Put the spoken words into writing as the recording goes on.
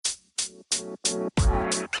Hey,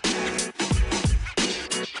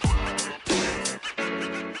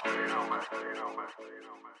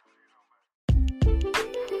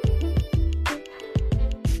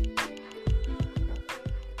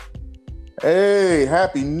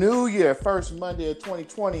 happy New Year. First Monday of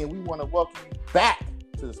 2020, and we want to welcome you back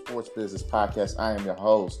to the Sports Business Podcast. I am your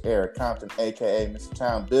host, Eric Compton, aka Mr.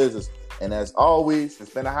 Town Business. And as always,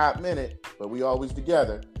 it's been a hot minute, but we always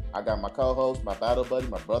together. I got my co-host, my battle buddy,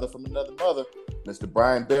 my brother from another mother, Mr.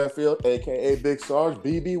 Brian Bearfield, aka Big Sarge.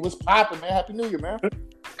 BB, what's poppin', man? Happy New Year, man.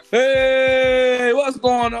 Hey, what's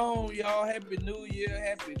going on, y'all? Happy New Year,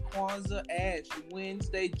 happy Kwanzaa, Ash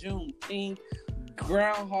Wednesday, Juneteenth,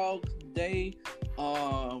 Groundhog Day,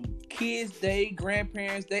 Kids Day,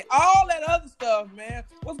 Grandparents Day, all that other stuff, man.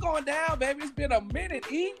 What's going down, baby? It's been a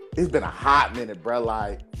minute, E. It's been a hot minute, bro.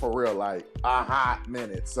 Like, for real, like a hot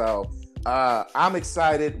minute. So I'm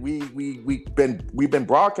excited. We've been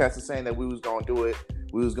broadcasting saying that we was gonna do it.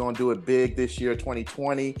 We was gonna do it big this year,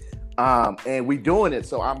 2020. And we doing it.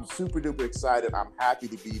 So I'm super duper excited. I'm happy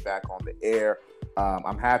to be back on the air.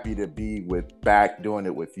 I'm happy to be back doing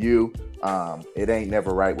it with you. It ain't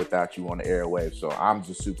never right without you on the airwaves. So I'm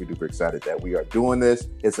just super duper excited that we are doing this.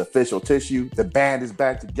 It's official tissue. The band is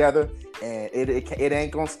back together, and it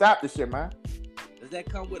ain't gonna stop this year, man. Does that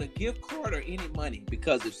come with a gift card or any money?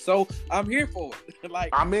 Because if so, I'm here for it.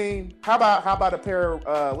 Like, I mean, how about a pair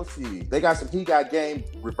of let's see, they got some He Got Game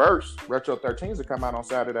reverse retro 13s that come out on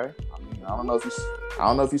Saturday. I mean, I don't know if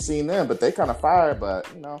you've seen them, but they kind of fire. But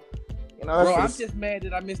you know, bro, I'm just mad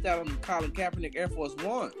that I missed out on the Colin Kaepernick Air Force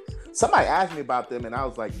One. Somebody asked me about them, and I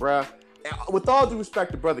was like, bruh, with all due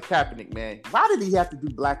respect to Brother Kaepernick, man, why did he have to do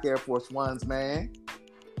black Air Force Ones, man?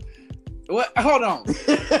 What? Hold on.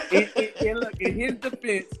 Look, in his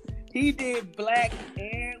defense, he did black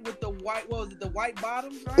and with the white. What was it? The white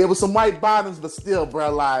bottoms, right? It was some white bottoms, but still,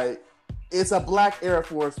 bro, like it's a black Air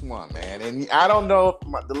Force One, man. And I don't know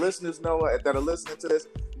if the listeners know that are listening to this.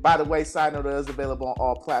 By the way, side note, it is available on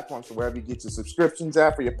all platforms. So wherever you get your subscriptions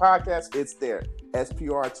at for your podcast, it's there.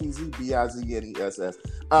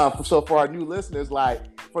 SPRTZBIZNESS. So for our new listeners,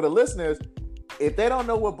 for the listeners, if they don't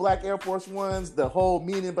know what black Air Force Ones, the whole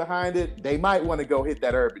meaning behind it, they might want to go hit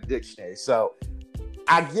that Urban Dictionary. So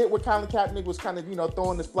I get what Colin Kaepernick was kind of,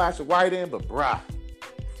 throwing the splash of white in, but bruh,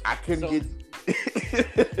 I couldn't get.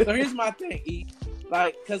 So here's my thing, E.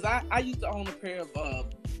 Because I used to own a pair of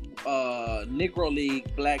Negro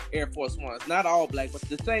League black Air Force Ones. Not all black, but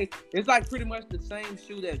the same. It's like pretty much the same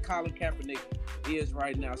shoe that Colin Kaepernick is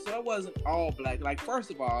right now. So it wasn't all black. Like, first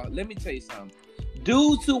of all, let me tell you something.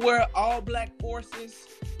 Dudes who wear all black forces,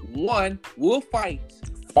 one, will fight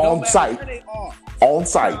On site. Where they are. On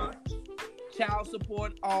site. Child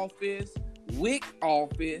support office, WIC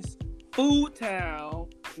office, Food Town,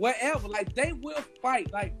 wherever. Like, they will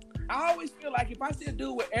fight. Like, I always feel like if I see a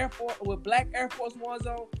dude with black Air Force Ones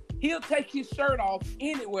on, he'll take his shirt off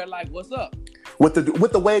anywhere. Like, what's up? With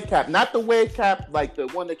the wave cap, not the wave cap like the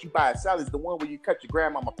one that you buy at Sally's, the one where you cut your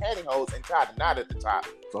grandmama pantyhose and tie the knot at the top.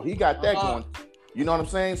 So he got that going. You know what I'm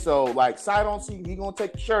saying? So like side on seat, he gonna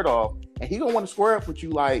take the shirt off and he gonna want to square up with you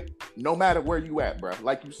like no matter where you at, bro.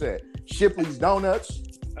 Like you said, Shipley's Donuts.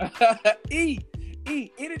 Any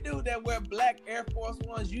dude that wear black Air Force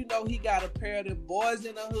Ones, he got a pair of them Boys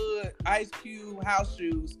in the Hood Ice Cube house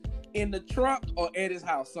shoes in the trunk or at his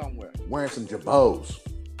house somewhere. Wearing some Jabos.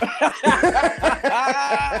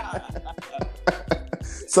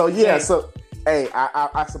 So yeah, hey,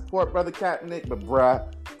 I support Brother Kaepernick, but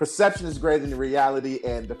bruh, perception is greater than reality,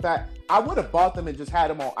 and the fact I would have bought them and just had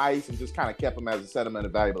them on ice and just kind of kept them as a sentimental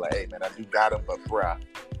value. Like, hey man, I do got them, but bruh,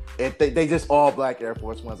 if they just all black Air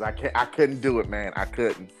Force Ones, I couldn't do it, man. I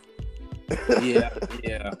couldn't. Yeah.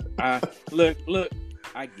 Look,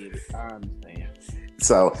 I get it. I understand.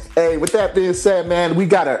 So, hey, with that being said, man, we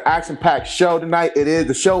got an action-packed show tonight.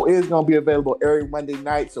 The show is going to be available every Monday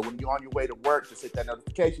night. So when you're on your way to work, just hit that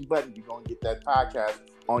notification button. You're going to get that podcast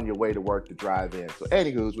on your way to work to drive in. So,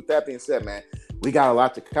 anywho's, with that being said, man, we got a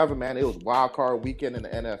lot to cover, man. It was wild card weekend in the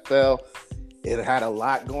NFL. It had a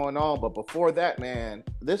lot going on. But before that, man,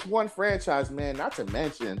 this one franchise, man, not to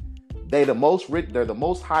mention, they're the most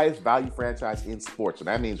highest value franchise in sports. And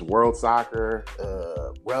that means world soccer,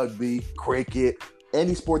 rugby, cricket,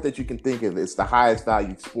 any sport that you can think of. It's the highest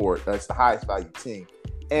value sport. It's the highest value team.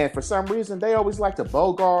 And for some reason, they always like to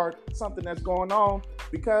bogart something that's going on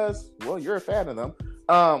because, well, you're a fan of them.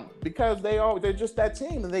 Because they're just that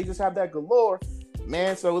team and they just have that galore.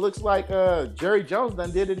 Man, so it looks like Jerry Jones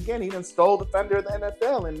done did it again. He done stole the thunder of the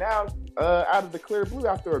NFL. And now, out of the clear blue,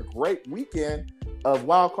 after a great weekend of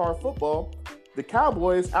wild card football, the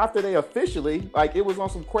Cowboys, after they officially, like, it was on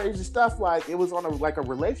some crazy stuff, like it was on a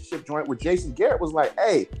relationship joint where Jason Garrett was like,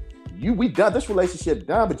 "Hey, we done this relationship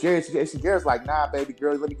done," but Jason Garrett's like, "Nah, baby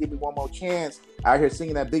girl, let me give me one more chance." Out here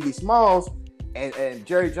singing that Biggie Smalls, and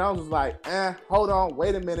Jerry Jones was like, "Hold on,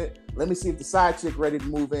 wait a minute, let me see if the side chick ready to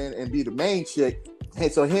move in and be the main chick." And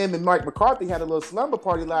so him and Mike McCarthy had a little slumber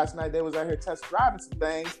party last night. They was out here test driving some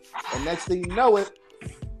things, and next thing you know it,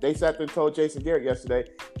 they sat there and told Jason Garrett yesterday,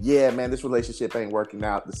 "Yeah, man, this relationship ain't working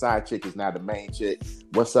out. The side chick is now the main chick.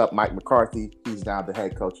 What's up, Mike McCarthy? He's now the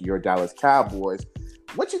head coach of your Dallas Cowboys."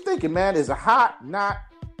 What you thinking, man? Is a hot, not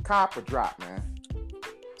cop or drop, man?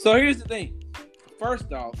 So here's the thing.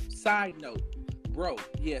 First off, side note, bro.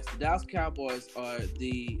 Yes, the Dallas Cowboys are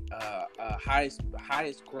the highest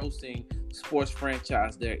grossing sports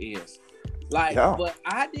franchise there is. Like, yeah. But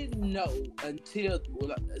I didn't know until,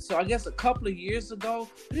 so I guess a couple of years ago,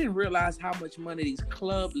 I didn't realize how much money these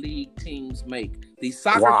club league teams make. These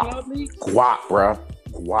soccer club leagues. Guap, bro.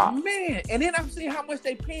 Guap. Man, and then I'm seeing how much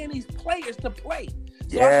they paying these players to play.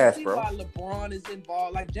 So yes, I can see bro. why LeBron is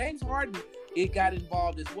involved. Like James Harden, it got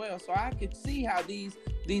involved as well. So I could see how these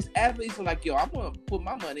athletes are like, yo, I'm gonna put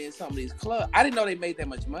my money in some of these clubs. I didn't know they made that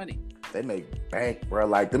much money. They make bank, bro.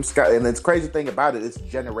 Like them, and it's crazy thing about it, it's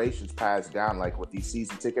generations passed down. Like with these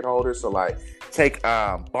season ticket holders. So like, take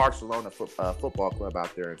Barcelona football club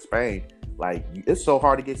out there in Spain. Like it's so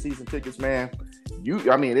hard to get season tickets, man.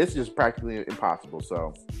 It's just practically impossible.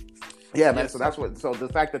 So. Yeah, man. Yes. So the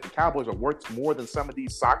fact that the Cowboys are worth more than some of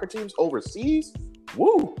these soccer teams overseas,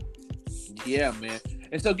 woo. Yeah, man.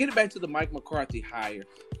 And so getting back to the Mike McCarthy hire,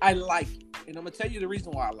 I like it. And I'm going to tell you the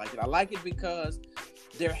reason why I like it. I like it because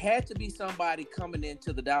there had to be somebody coming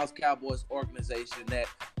into the Dallas Cowboys organization that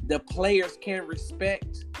the players can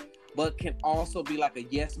respect, but can also be like a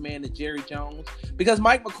yes man to Jerry Jones. Because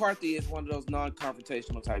Mike McCarthy is one of those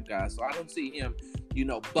non-confrontational type guys. So I don't see him,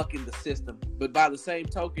 bucking the system. But by the same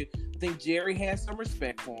token, I think Jerry has some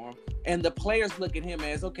respect for him. And the players look at him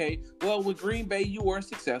as, okay, well, with Green Bay, you were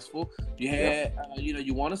successful. You had,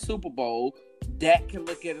 you won a Super Bowl. Dak can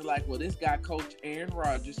look at it like, well, this guy coached Aaron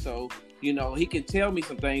Rodgers, so, he can tell me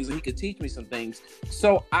some things and he can teach me some things.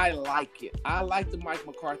 So I like it. I like the Mike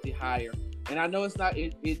McCarthy hire. And I know it's not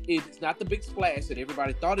the big splash that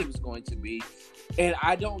everybody thought it was going to be. And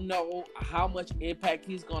I don't know how much impact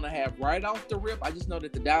he's going to have right off the rip. I just know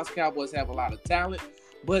that the Dallas Cowboys have a lot of talent.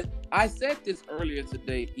 But I said this earlier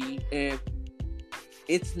today, E, and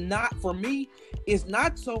it's not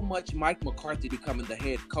so much Mike McCarthy becoming the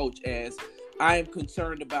head coach as I am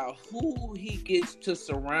concerned about who he gets to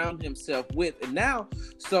surround himself with. And now,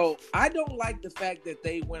 so I don't like the fact that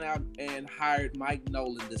they went out and hired Mike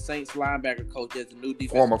Nolan, the Saints linebacker coach, as a new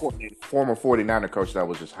defensive coordinator. Former 49er coach that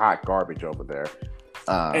was just hot garbage over there.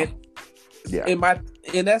 And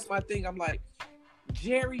that's my thing. I'm like,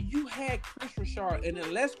 Jerry, you had Chris Richard, and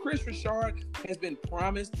unless Chris Richard has been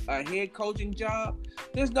promised a head coaching job,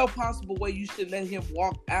 there's no possible way you should let him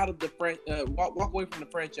walk out of the walk away from the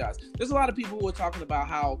franchise. There's a lot of people who are talking about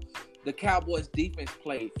how the Cowboys defense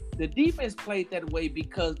played. The defense played that way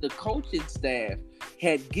because the coaching staff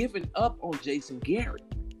had given up on Jason Garrett.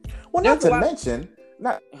 Well, not to mention,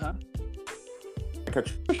 the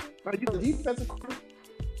defensive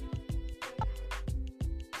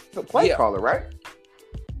play caller, right?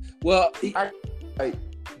 Well,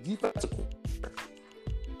 defensive.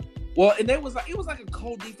 Well, and it was like a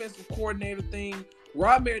co-defensive coordinator thing.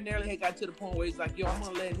 Rod Marinelli had got to the point where he's like, "Yo, I'm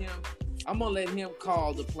gonna let him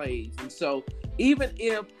call the plays." And so even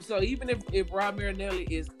if Rod Marinelli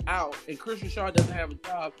is out and Chris Richard doesn't have a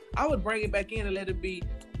job, I would bring it back in and let it be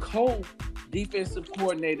co-defensive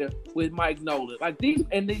coordinator with Mike Nolan. Like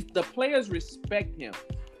the players respect him.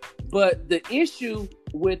 But the issue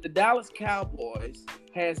with the Dallas Cowboys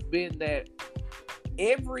has been that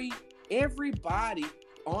everybody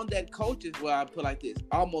on that coaching, well, I put like this,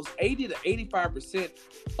 almost 80 to 85%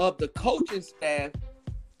 of the coaching staff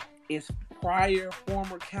is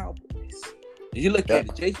former Cowboys. And you look at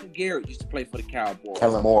it, Jason Garrett used to play for the Cowboys.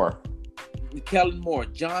 Kellen Moore,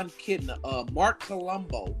 John Kitna, Mark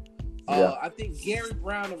Colombo. I think Gary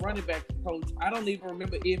Brown, the running back coach, I don't even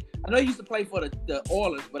remember I know he used to play for the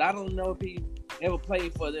Oilers, but I don't know if he ever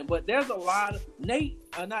played for them. But there's a lot of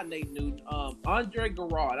not Nate Newton, Andre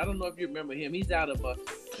Garrard. I don't know if you remember him. He's out of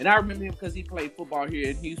and I remember him because he played football here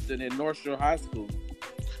in Houston at North Shore High School.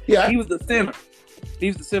 Yeah. He was the center. He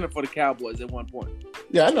was the center for the Cowboys at one point.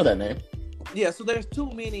 Yeah, I know that name. Yeah, so there's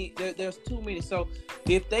too many. There's too many. So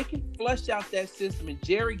if they can flush out that system and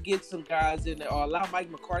Jerry gets some guys in there, or allow Mike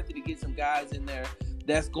McCarthy to get some guys in there,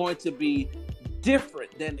 that's going to be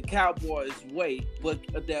different than the Cowboys' way, but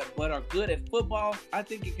are good at football, I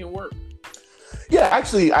think it can work. Yeah,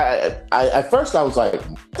 actually, I at first I was like,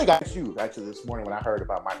 I think I asked you actually this morning when I heard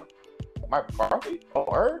about Mike McCarthy.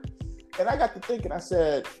 Oh, heard? And I got to thinking. I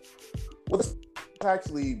said, well, this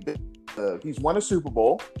actually been, he's won a Super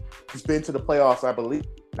Bowl. He's been to the playoffs, I believe,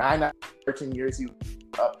 13 years he was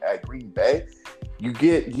up at Green Bay.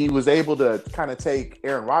 He was able to kind of take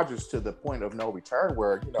Aaron Rodgers to the point of no return,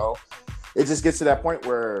 where it just gets to that point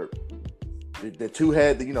where the two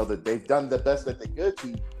they've done the best that they could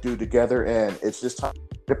to do together, and it's just time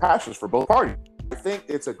to passions for both parties. I think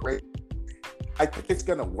it's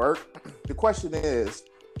going to work. The question is,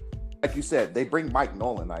 like you said, they bring Mike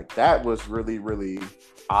Nolan. Like, that was really, really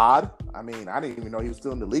odd. I mean, I didn't even know he was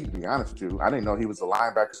still in the league, to be honest with you. I didn't know he was the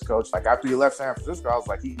linebackers coach. Like, after he left San Francisco, I was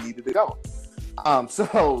like, he needed to go.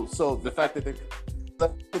 So the fact that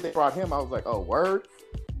they brought him, I was like, oh, word.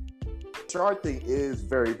 The chart thing is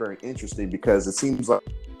very, very interesting because it seems like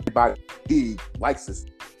everybody likes this.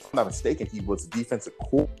 If I'm not mistaken, he was the defensive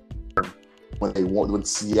coordinator when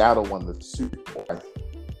Seattle won the Super Bowl.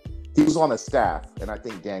 He was on the staff, and I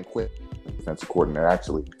think Dan Quinn, the defensive coordinator,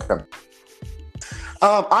 actually.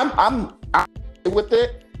 I'm with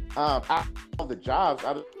it. Out of the jobs,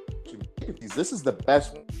 this is the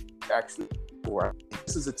best one actually for.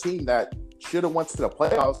 This is a team that should have went to the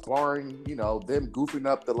playoffs, barring them goofing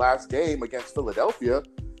up the last game against Philadelphia.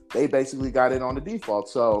 They basically got in on the default.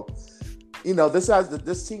 So,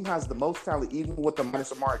 this team has the most talent, even with the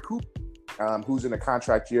minus Amari Cooper, who's in a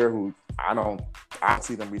contract year. Who I don't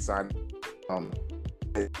see them resign.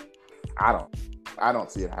 I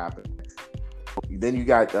don't see it happen. Then you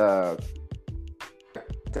got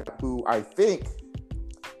who I think.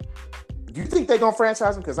 Do you think they're gonna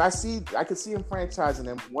franchise him? Because I could see him franchising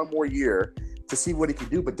him one more year to see what he can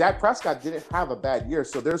do. But Dak Prescott didn't have a bad year,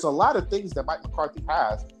 so there's a lot of things that Mike McCarthy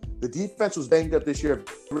has. The defense was banged up this year.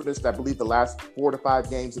 I believe the last 4 to 5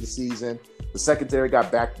 games of the season. The secondary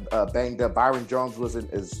got banged up. Byron Jones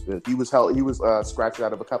he was scratched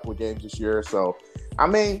out of a couple of games this year. So, I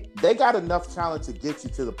mean, they got enough talent to get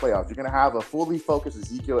you to the playoffs. You're going to have a fully focused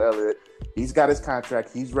Ezekiel Elliott. He's got his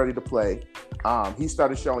contract. He's ready to play. He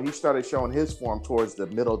started showing his form towards the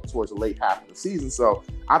late half of the season. So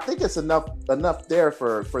I think it's enough there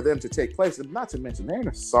for them to take place. And not to mention, they're in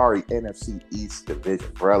a sorry NFC East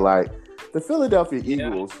division, bro. Like the Philadelphia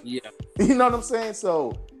Eagles. Yeah. You know what I'm saying?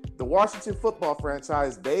 So the Washington football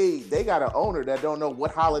franchise, they got an owner that don't know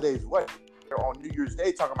what holidays what. They're on New Year's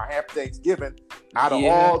Day talking about Happy Thanksgiving. Out of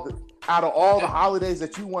all the holidays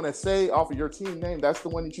that you want to say off of your team name, that's the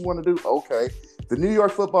one that you want to do? Okay. The New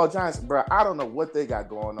York Football Giants, bro, I don't know what they got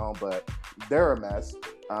going on, but they're a mess.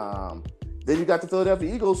 Then you got the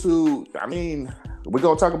Philadelphia Eagles, who, I mean, we're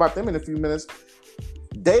going to talk about them in a few minutes.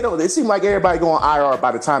 They seem like everybody going IR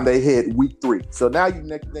by the time they hit week 3. So now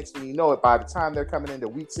next thing you know it, by the time they're coming into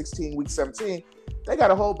week 16, week 17, they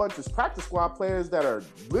got a whole bunch of practice squad players that are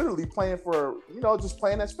literally playing for, just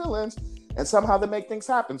playing as fill-ins, and somehow they make things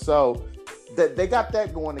happen. So they got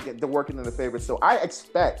that going to get working in the favor. So I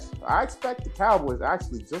expect the Cowboys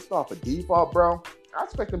actually just off of default, bro. I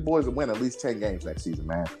expect the boys to win at least 10 games next season,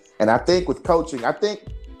 man. And I think with coaching, I think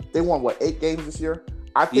they won 8 games this year.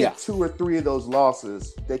 I think 2 or 3 of those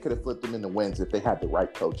losses, they could have flipped them into wins if they had the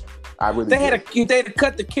right coaching. They had to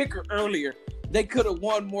cut the kicker earlier. They could have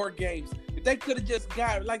won more games. If they could have just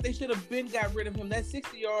they should have got rid of him. That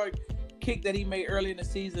 60-yard kick that he made early in the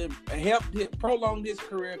season prolonged his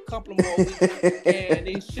career a couple of more weeks, and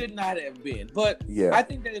it should not have been. But I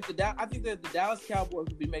think that the Dallas Cowboys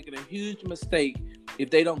would be making a huge mistake if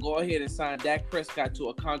they don't go ahead and sign Dak Prescott to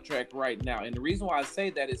a contract right now. And the reason why I say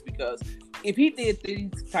that is because if he did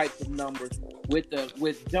these types of numbers with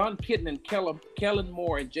John Kitna and Kellen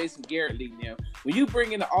Moore and Jason Garrett leading him, when you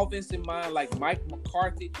bring in an offensive mind like Mike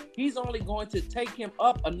McCarthy, he's only going to take him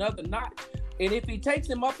up another notch. And if he takes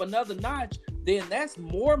him up another notch, then that's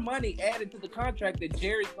more money added to the contract that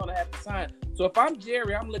Jerry's going to have to sign. So if I'm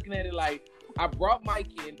Jerry, I'm looking at it like, I brought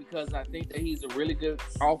Mike in because I think that he's a really good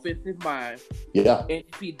offensive mind. Yeah. And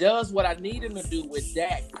if he does what I need him to do with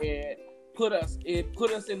Dak and put us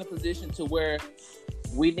in a position to where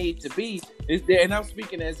we need to be, and I'm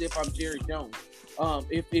speaking as if I'm Jerry Jones.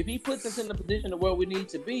 If he puts us in the position to where we need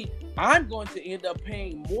to be, I'm going to end up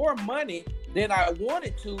paying more money than I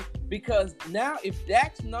wanted to, because now if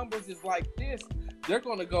Dak's numbers is like this, they're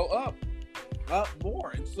going to go up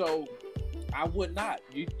more. And so I would not.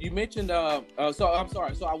 You mentioned so I'm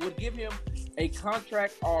sorry. So I would give him a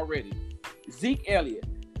contract already. Zeke Elliott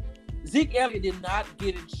did not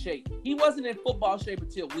get in shape. He wasn't in football shape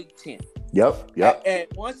until week 10. Yep. And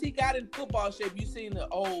once he got in football shape, you seen the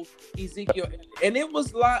old Ezekiel, and it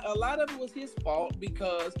was a lot of it was his fault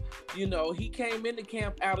because he came into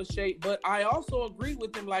camp out of shape. But I also agree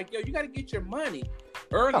with him, like, you got to get your money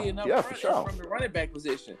early enough for sure. from the running back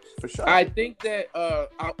position. For sure. I think that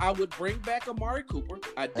I would bring back Amari Cooper.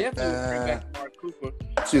 I definitely would bring back Amari Cooper.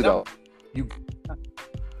 You though,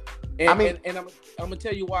 And I'm gonna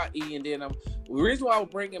tell you why, E. And then the reason why I would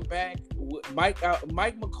bring him back,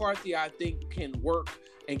 Mike McCarthy, I think can work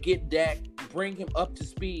and get Dak, bring him up to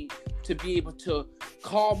speed to be able to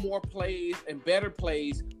call more plays and better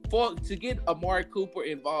plays to get Amari Cooper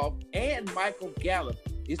involved and Michael Gallup.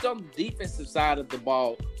 It's on the defensive side of the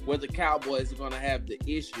ball where the Cowboys are going to have the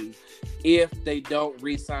issue if they don't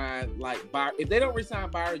re-sign if they don't re-sign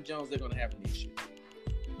Byron Jones, they're going to have an issue.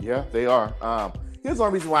 Yeah, they are. Here's the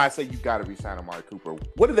only reason why I say you got to re-sign Amari Cooper.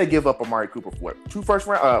 What did they give up Amari Cooper for? 2 first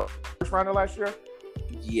rounder last year?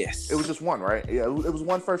 Yes. It was just one, right? Yeah, it was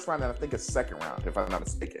 1 first round and I think a second round, if I'm not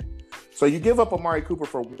mistaken. So you give up Amari Cooper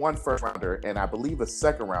for 1 first rounder and I believe a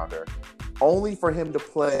second rounder, only for him to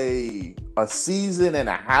play a season and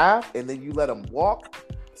a half, and then you let him walk.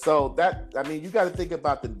 So you got to think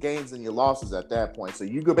about the gains and your losses at that point. So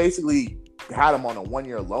you could basically had him on a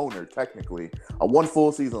 1-year loaner, technically, a 1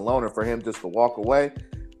 full season loaner for him just to walk away.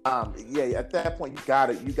 At that point you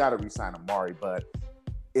gotta re-sign Amari. But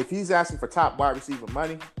if he's asking for top wide receiver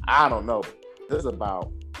money, I don't know. There's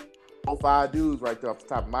about 5 dudes right there off the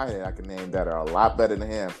top of my head I can name that are a lot better than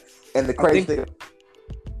him. And the crazy thing,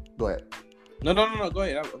 go ahead. No, go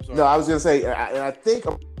ahead. I'm sorry. No, I was gonna say, and I think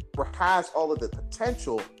has all of the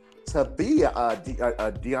potential to be a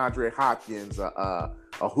DeAndre Hopkins, a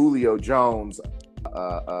Julio Jones.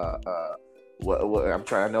 I'm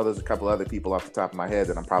trying. I know there's a couple other people off the top of my head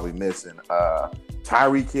that I'm probably missing.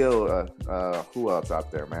 Tyreek Hill. Who else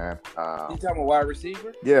out there, man? You talking about wide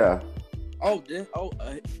receiver? Yeah.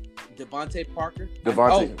 Devontae Parker.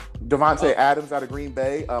 Devontae Adams out of Green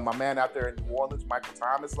Bay. My man out there in New Orleans, Michael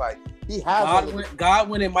Thomas. Like he has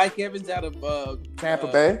Godwin and Mike Evans out of Tampa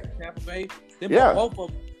Bay. Both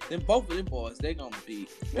of them boys, they're gonna be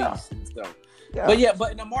beasts and stuff. Yeah.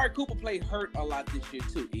 But Amari Cooper played hurt a lot this year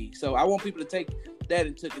too, E. So I want people to take that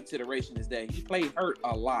into consideration is that he played hurt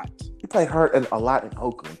a lot. He played hurt a lot in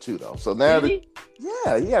Oakland too, though. So now, he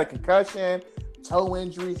had a concussion, toe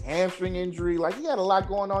injury, hamstring injury. Like he had a lot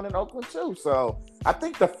going on in Oakland too. So I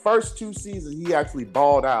think the first 2 seasons he actually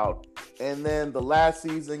balled out, and then the last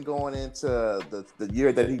season going into the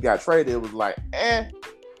year that he got traded, it was like,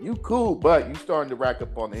 you cool, but you starting to rack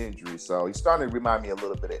up on the injury. So he's starting to remind me a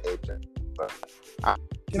little bit of AJ. But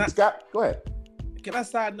go ahead. Can I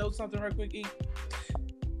side note something real quick, E?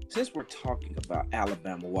 Since we're talking about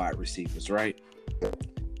Alabama wide receivers, right?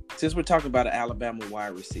 Since we're talking about an Alabama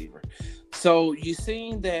wide receiver. So you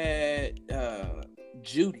seen that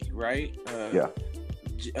Judy, right?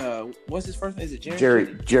 What's his first name? Is it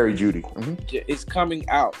Jerry Judy? Mm-hmm. It's coming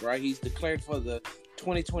out, right? He's declared for the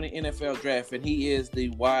 2020 NFL draft, and he is the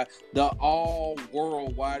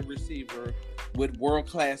all-world wide receiver with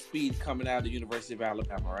world-class speed coming out of the University of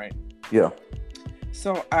Alabama, right? Yeah.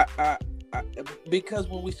 So I because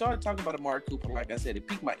when we started talking about Amari Cooper, like I said, it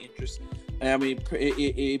piqued my interest. I mean,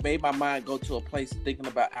 it made my mind go to a place thinking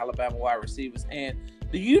about Alabama wide receivers. And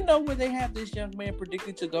do you know where they have this young man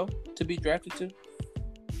predicted to go to be drafted to?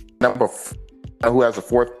 Who has a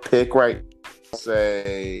 4th pick, right?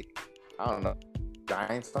 Say, I don't know,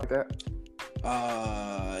 Giants like that.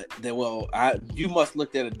 You must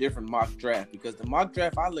looked at a different mock draft, because the mock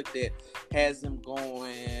draft I looked at has them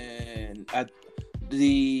going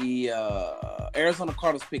the Arizona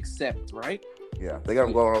Cardinals pick 7th, right? Yeah, they got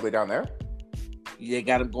them going all the way down there. They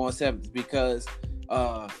got them going 7th because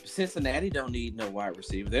Cincinnati don't need no wide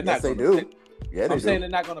receiver. They're not. They do. I'm saying they're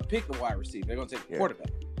not going to pick a wide receiver. They're going to take a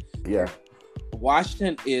quarterback. Yeah.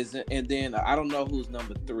 Washington isn't, and then I don't know who's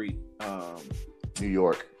number 3. New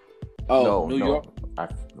York. Oh, New York. I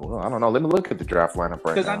don't know. Let me look at the draft lineup right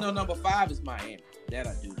now. Because I know number 5 is Miami. That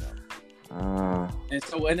I do know. And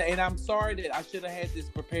so, and I'm sorry that I should have had this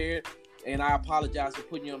prepared, and I apologize for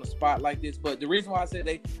putting you on the spot like this. But the reason why I said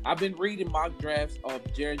I've been reading mock drafts of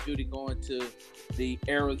Jerry Judy going to the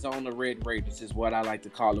Arizona Red Raiders, is what I like to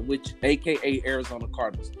call them, AKA Arizona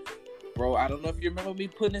Cardinals. Bro, I don't know if you remember me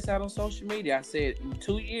putting this out on social media. I said in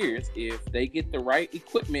 2 years, if they get the right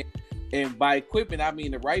equipment, and by equipment I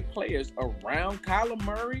mean the right players around Kyler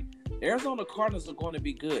Murray, Arizona Cardinals are going to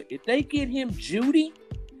be good. If they get him Judy.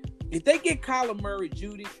 If they get Kyler Murray,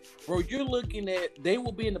 Judy, bro, you're looking at they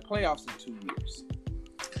will be in the playoffs in 2 years.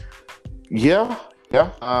 Yeah.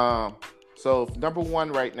 So number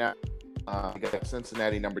 1 right now, we got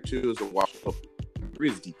Cincinnati. Number 2 is the Washington. Number 3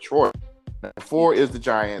 is Detroit. Number 4 is the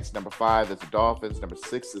Giants. Number 5 is the Dolphins. Number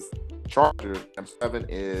 6 is Chargers. Number 7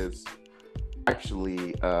 is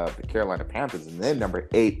actually the Carolina Panthers, and then number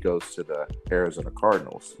 8 goes to the Arizona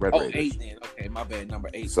Cardinals. Red Raiders. 8 then. Okay, my bad. Number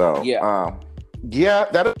 8. So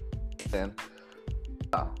that is then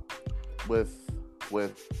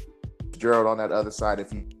with Gerald on that other side.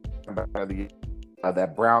 If you remember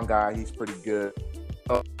that Brown guy, he's pretty good.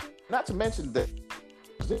 Not to mention that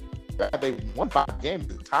they won 5 games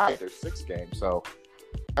and tied their 6th game. So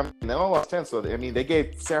I mean, they only lost 10. So I mean, they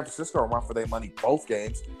gave San Francisco a run for their money both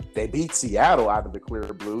games. They beat Seattle out of the clear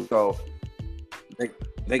blue. So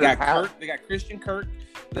they got Kirk. They got Christian Kirk.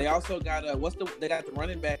 They also got they got the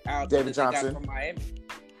running back out David Johnson from Miami.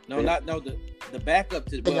 The backup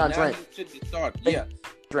to now he should be started. Yeah,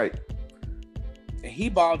 Drake. And he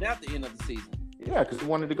balled out the end of the season. Yeah, because he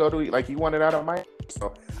wanted to go to he wanted out of Miami.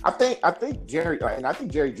 So I think Jerry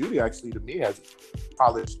Jeudy actually to me has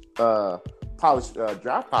polished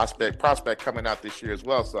draft prospect coming out this year as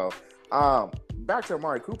well. So back to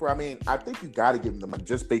Amari Cooper. I mean, I think you got to give him the money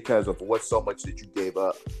just because of what so much that you gave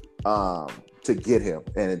up to get him,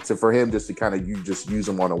 and for him just to kind of use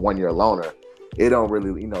him on a 1-year loaner. It don't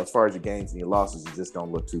really, as far as your gains and your losses, it just don't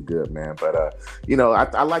look too good, man. But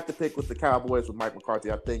I like to pick with the Cowboys with Mike McCarthy.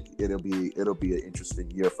 I think it'll be an interesting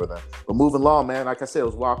year for them. But moving along, man, like I said, it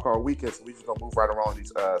was wild card weekend, so we just gonna move right around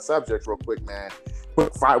these subjects real quick, man.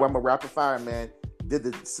 Quick fire, I'm a rapid fire, man. Did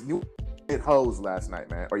the new hit hose last night,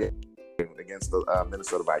 man? Or against the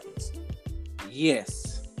Minnesota Vikings?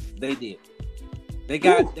 Yes, they did. They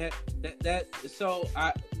got that. So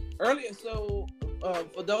earlier. So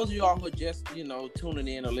for those of y'all who are just tuning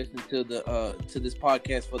in or listening to this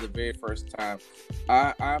podcast for the very first time,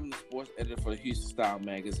 I'm the sports editor for the Houston Style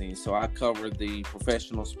magazine. So I cover the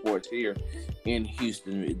professional sports here in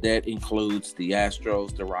Houston. That includes the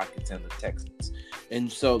Astros, the Rockets, and the Texans. And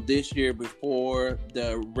so this year, before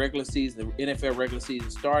the regular season, the NFL regular season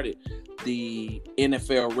started, the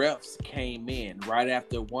NFL refs came in right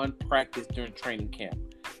after one practice during training camp.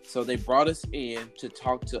 So they brought us in to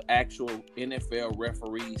talk to actual NFL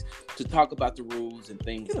referees to talk about the rules and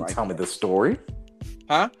things like that. You didn't tell me the story.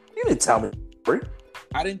 Huh? You didn't tell me the story.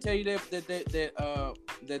 I didn't tell you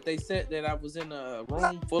that they said that I was in a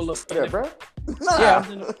room full of bro.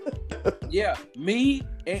 Yeah, me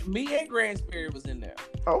and Grant Sperry was in there.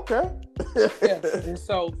 Okay. Yeah. And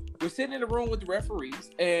so we're sitting in a room with the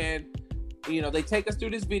referees, and they take us through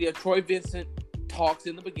this video. Troy Vincent talks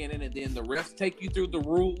in the beginning, and then the refs take you through the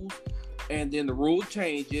rules, and then the rule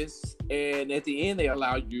changes, and at the end they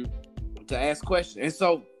allow you to ask questions. And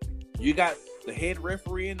so you got the head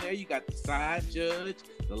referee in there, you got the side judge,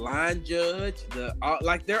 the line judge,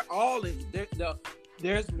 they're all in there.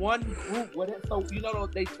 There's one group, so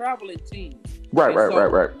they travel in teams. Right.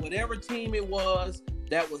 Whatever team it was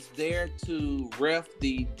that was there to ref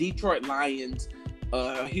the Detroit Lions,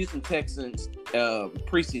 Houston Texans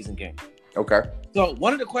preseason game. Okay. So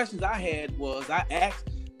one of the questions I had was I asked,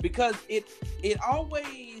 because it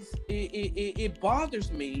always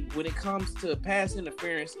bothers me when it comes to pass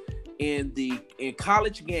interference in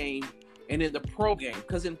college game and in the pro game,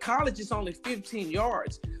 because in college it's only 15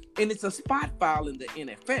 yards and it's a spot foul in the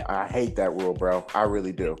NFL. I hate that rule, bro. I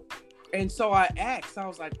really do. And so I asked, I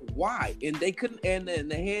was like, why? And they couldn't, and then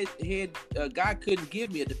the head guy couldn't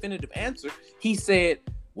give me a definitive answer. He said,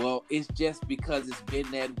 well, it's just because it's been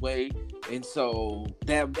that way. And so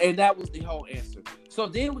that was the whole answer. So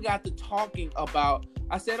then we got to talking about,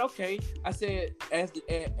 I said, okay. I said,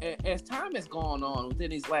 as time has gone on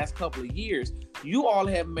within these last couple of years, you all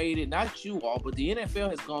have made it, not you all, but the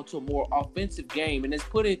NFL has gone to a more offensive game, and it's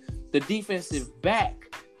putting the defensive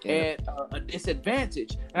back at a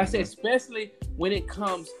disadvantage. And I said, especially when it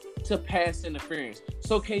comes to pass interference.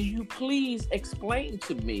 So can you please explain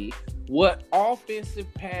to me what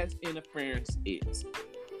offensive pass interference is?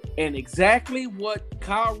 And exactly what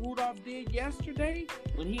Kyle Rudolph did yesterday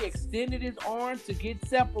when he extended his arm to get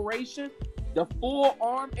separation, the full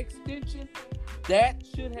arm extension, that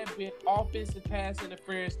should have been offensive pass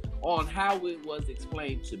interference on how it was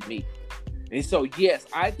explained to me. And so, yes,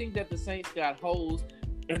 I think that the Saints got hosed.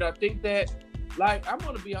 And I think that, I'm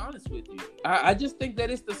going to be honest with you. I just think that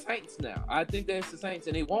it's the Saints now. I think that it's the Saints,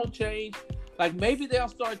 and it won't change. Maybe they'll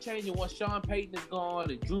start changing once Sean Payton is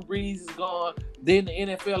gone and Drew Brees is gone. Then the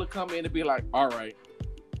NFL will come in and be like, all right,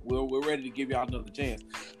 we're ready to give y'all another chance.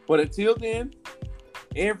 But until then,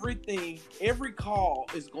 every call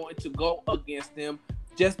is going to go against them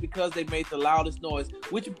just because they made the loudest noise,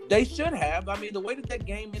 which they should have. I mean, the way that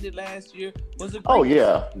game ended last year was a great. Oh,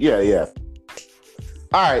 yeah.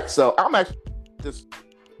 All right, so I'm actually this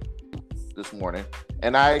morning,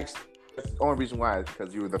 and the only reason why is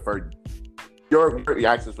because you were the your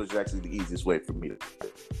reactions was actually the easiest way for me to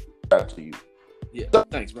shout out to you. Yeah,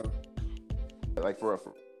 thanks, bro. Like for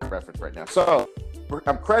reference right now. So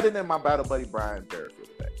I'm crediting my battle buddy Brian Bearfield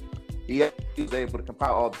today. He was able to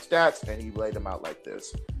compile all the stats and he laid them out like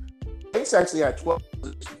this. Saints actually had 12.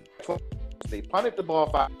 They punted the ball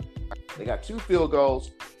 5. They got 2 field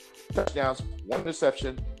goals, touchdowns, 1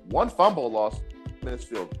 interception, 1 fumble loss, missed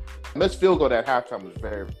field goal. Missed field goal at halftime was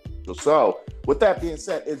very good. So with that being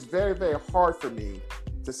said, it's very, very hard for me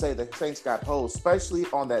to say the Saints got hosed, especially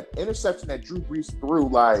on that interception that Drew Brees threw.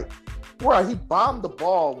 Like, bro, he bombed the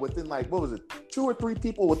ball within like, what was it, 2 or 3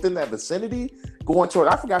 people within that vicinity going toward.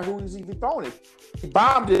 I forgot who was even throwing it. He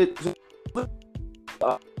bombed it,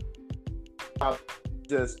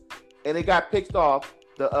 and it got picked off.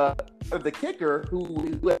 The kicker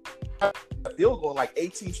who had a field goal in like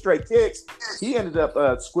 18 straight kicks, he ended up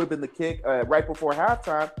squibbing the kick right before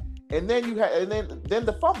halftime. And then you had, and then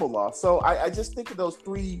the fumble loss. So I just think of those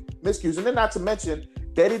 3 miscues, and then not to mention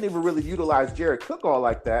they didn't even really utilize Jared Cook all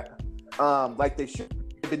like that, like they should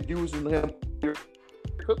have been using him.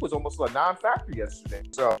 Cook was almost a non-factor yesterday.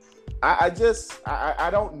 So I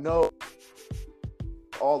don't know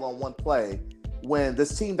all on one play when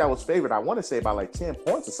this team that was favored, I want to say by like 10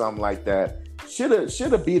 points or something like that, should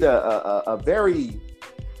have beat a very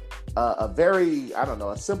I don't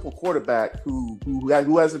know, a simple quarterback who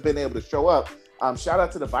hasn't been able to show up. Shout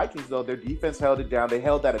out to the Vikings though; their defense held it down. They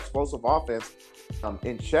held that explosive offense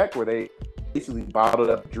in check, where they basically bottled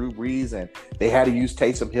up Drew Brees, and they had to use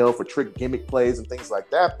Taysom Hill for trick gimmick plays and things like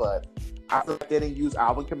that. But I feel like they didn't use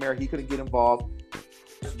Alvin Kamara; he couldn't get involved.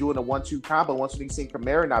 Doing a 1-2 combo. Once you see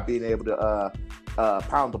Kamara not being able to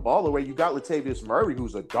pound the ball away, you got Latavius Murray,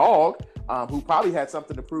 who's a dog. Who probably had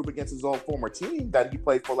something to prove against his own former team that he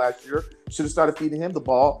played for last year. Should have started feeding him the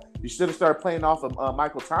ball. You should have started playing off of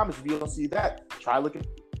Michael Thomas. If you don't see that, try looking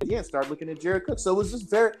again. Start looking at Jared Cook. So it was just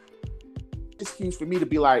very excuse for me to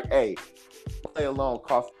be like, hey, play alone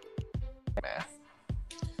cost man.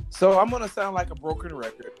 So I'm going to sound like a broken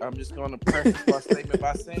record. I'm just going to preface my statement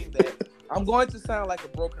by saying that I'm going to sound like a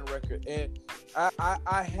broken record. And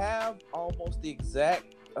I have almost the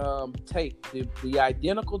exact take, the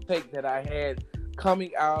identical take that I had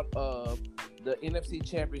coming out of the NFC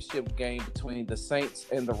Championship game between the Saints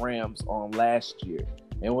and the Rams on last year.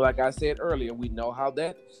 And like I said earlier, we know how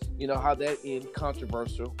that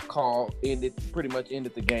controversial call pretty much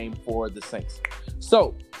ended the game for the Saints.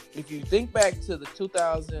 So if you think back to the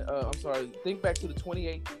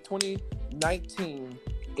 2019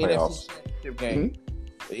 NFC Championship game,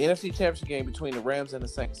 the NFC Championship game between the Rams and the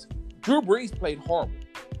Saints, Drew Brees played horrible.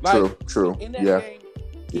 True. In that game,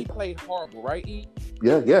 he played horrible, right, E?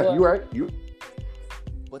 Yeah, you're right.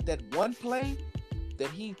 But that one play that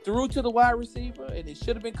he threw to the wide receiver, and it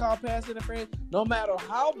should have been called pass interference, no matter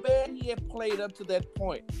how bad he had played up to that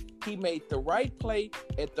point, he made the right play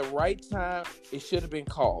at the right time. It should have been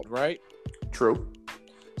called, right? True.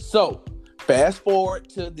 So, fast forward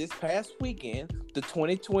to this past weekend, the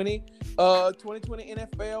 2020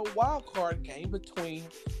 NFL wildcard game between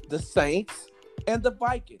the Saints and the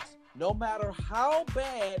Vikings. No matter how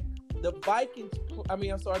bad no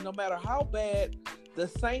matter how bad the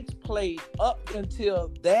Saints played up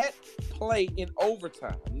until that play in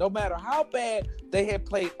overtime, no matter how bad they had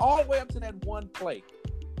played all the way up to that one play,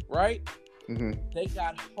 right? Mm-hmm. They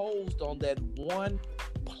got hosed on that one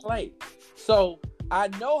play. So I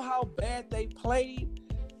know how bad they played,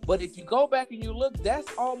 but if you go back and you look,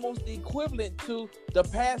 that's almost the equivalent to the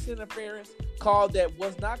pass interference call that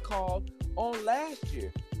was not called on last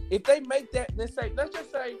year. If they make that, let's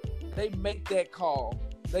just say they make that call.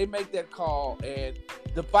 And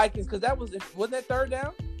the Vikings, because wasn't that third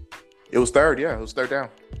down? It was third, yeah. It was third down.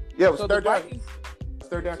 Yeah, it was third down. Vikings,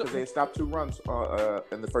 third down because they stopped 2 runs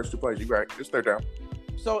in the first 2 plays. You're right. It's third down.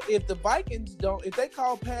 So if the Vikings if they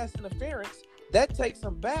call pass interference, that takes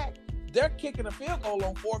them back. They're kicking a field goal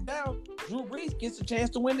on 4th down. Drew Brees gets a chance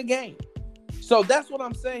to win the game. So that's what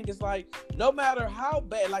I'm saying. It's like, no matter how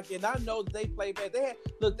bad, and I know they played bad. They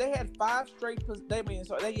had 5 straight. They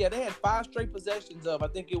had 5 straight possessions of, I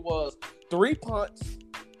think it was 3 punts,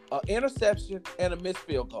 an interception, and a missed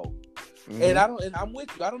field goal. Mm-hmm. And I'm with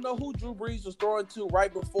you. I don't know who Drew Brees was throwing to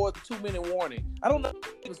right before the 2-minute warning. I don't know who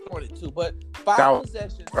he was throwing it to, but 5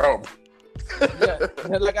 possessions. Yeah,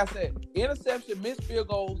 and like I said, interception, missed field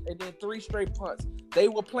goals, and then 3 straight punts. They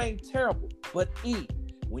were playing terrible. But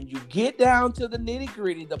when you get down to the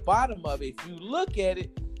nitty-gritty, the bottom of it, if you look at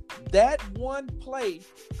it, That one play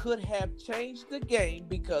could have changed the game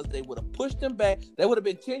because they would have pushed them back. They would have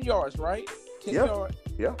been 10 yards, right? 10 yards.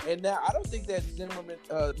 Yeah. And now I don't think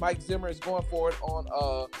that Mike Zimmer is going for it on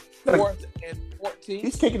 4th and 14.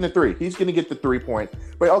 He's kicking the 3. He's going to get the 3 point.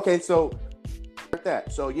 But okay, so like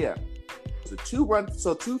that. So yeah,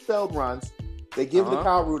 so 2 failed runs. They give it to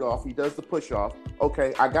Kyle Rudolph. He does the push off.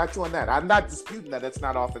 Okay, I got you on that. I'm not disputing that. That's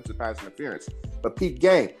not offensive pass interference. But peak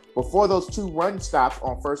game, before those 2 run stops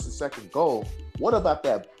on first and second goal, what about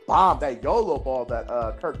that bomb, that YOLO ball that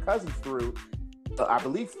Kirk Cousins threw? I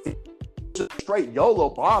believe straight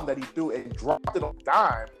YOLO bomb that he threw and dropped it on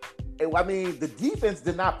dime. And, I mean, the defense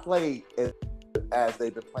did not play as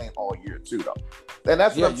they've been playing all year too, though. And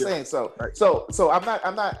that's what I'm saying. So I'm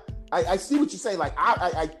not. I see what you're saying. Like,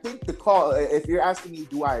 I think the call, if you're asking me,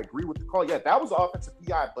 do I agree with the call? Yeah, that was an offensive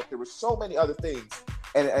PI, but there were so many other things.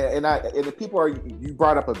 And the people you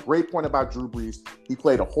brought up a great point about Drew Brees. He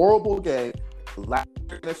played a horrible game, last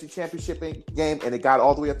NFC Championship game, and it got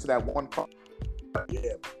all the way up to that one call.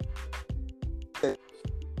 Yeah.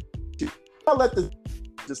 I let this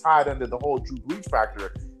just hide under the whole Drew Brees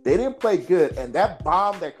factor. They didn't play good, and that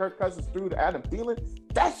bomb that Kirk Cousins threw to Adam Thielen,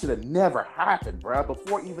 that should have never happened, bro.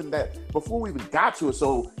 Before we even got to it.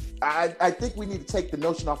 So I think we need to take the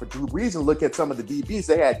notion off of Drew Brees and look at some of the DBs.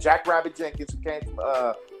 They had Jack Rabbit Jenkins, who came from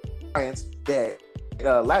Giants. They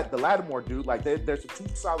had the Lattimore dude. Like there's some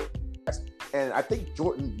 2 solid guys, and I think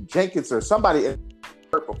Jordan Jenkins or somebody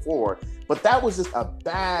hurt before, but that was just a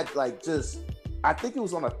bad I think it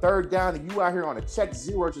was on a 3rd down, and you out here on a check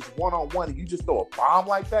 0, just 1-on-1, and you just throw a bomb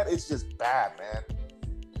like that. It's just bad, man.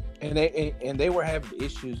 And they were having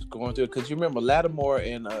issues going through it because you remember Lattimore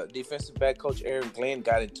and defensive back coach Aaron Glenn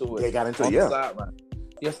got into it. They got into it, yeah. Sideline.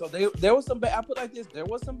 Yeah, so there was some bad. I put it like this: there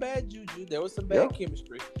was some bad juju, there was some bad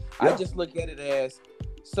chemistry. I just look at it as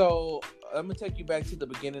so. I'm gonna take you back to the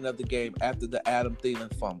beginning of the game after the Adam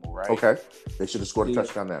Thielen fumble, right? Okay, they should have scored a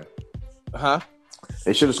touchdown then. Huh?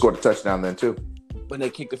 They should have scored a touchdown then too. When they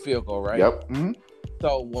kicked the field goal, right? Yep. Mm-hmm.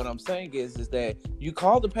 So what I'm saying is that you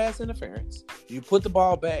call the pass interference, you put the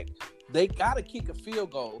ball back. They got to kick a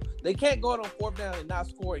field goal. They can't go out on 4th down and not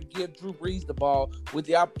score and give Drew Brees the ball with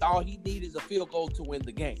all he needs is a field goal to win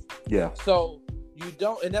the game. Yeah. So you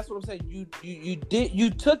don't, and that's what I'm saying. You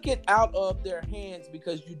took it out of their hands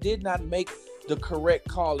because you did not make the correct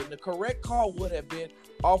call, and the correct call would have been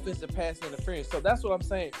offensive pass interference. So that's what I'm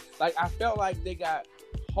saying. Like, I felt like they got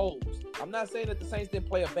hosed. I'm not saying that the Saints didn't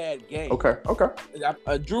play a bad game. Okay.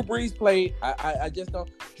 Drew Brees played. I just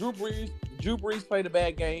don't. Drew Brees played a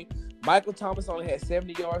bad game. Michael Thomas only had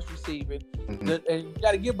 70 yards receiving, and you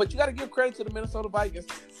got to give credit to the Minnesota Vikings.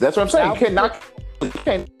 That's what I'm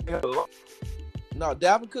saying. No,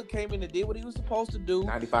 Dalvin Cook came in and did what he was supposed to do.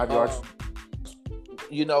 95 yards.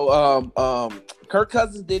 Kirk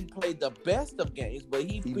Cousins didn't play the best of games, but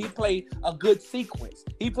he played a good sequence.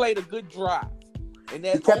 He played a good drive. And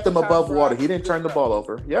he kept them above water. He didn't turn the ball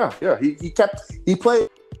over. Yeah. He played.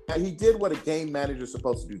 He did what a game manager is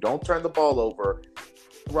supposed to do. Don't turn the ball over.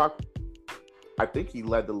 I think he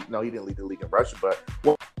led he didn't lead the league in rushing, but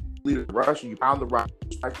lead in rushing. You pound the rock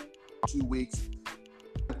 2 weeks.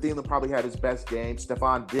 Thielen probably had his best game.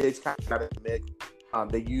 Stephon Diggs kind of got in the mix.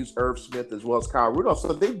 They used Irv Smith as well as Kyle Rudolph.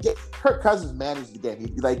 So Kirk Cousins managed the game. He,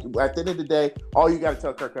 at the end of the day, all you got to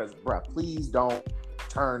tell Kirk Cousins, bro, please don't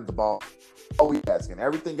turn the ball. All we asking.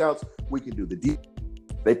 Everything else we can do.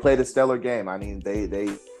 They played a stellar game. I mean, they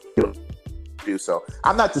do so.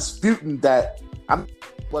 I'm not disputing that.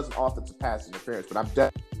 Wasn't offensive pass interference, but I'm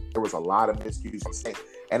definitely there was a lot of miscues.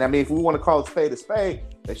 And I mean, if we want to call it spade,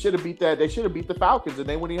 they should have beat that. They should have beat the Falcons, and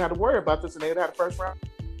they wouldn't even have to worry about this, and they would have had a first round.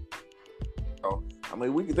 So, I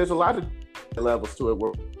mean, there's a lot of levels to it.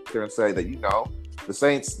 We're here and say that the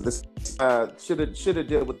Saints should have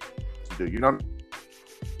did what to do.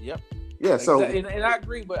 Yep. Yeah. So and I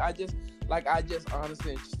agree, but I just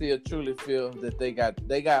honestly still truly feel that they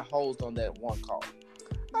got hosed on that one call.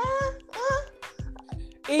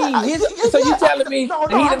 So you telling me he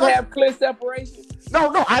didn't have clear separation?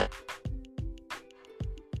 No,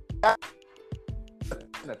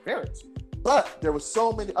 interference. But there were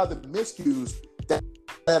so many other miscues that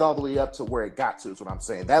led all the way up to where it got to, is what I'm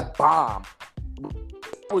saying. That bomb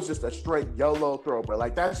was just a straight YOLO throw, bro.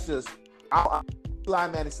 Like, that's just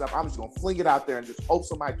line man and stuff. I'm just gonna fling it out there and just hope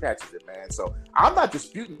somebody catches it, man. So I'm not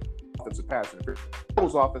disputing offensive pass interference. It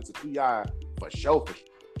was offensive PI for sure.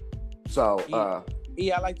 So I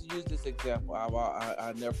like to use this example.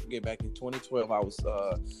 I never forget, back in 2012, I was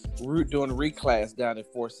doing a reclass down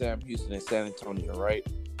at Fort Sam Houston in San Antonio, right?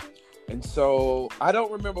 And so I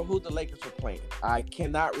don't remember who the Lakers were playing. I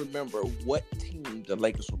cannot remember what team the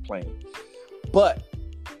Lakers were playing. But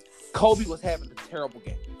Kobe was having a terrible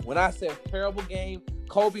game. When I say terrible game,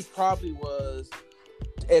 Kobe probably was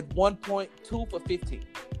at one point 2 for 15.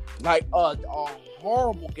 Like a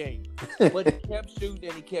horrible game. But he kept shooting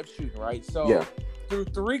and he kept shooting, right? So through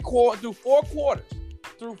 4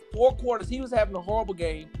 quarters, he was having a horrible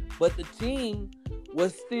game, but the team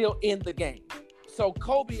was still in the game. So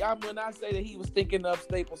Kobe, when I say that he was stinking up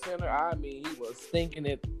Staples Center, I mean he was stinking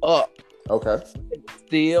it up. Okay.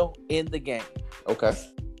 Still in the game. Okay.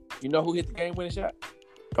 You know who hit the game-winning shot?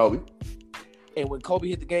 Kobe. And when Kobe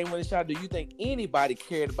hit the game-winning shot, do you think anybody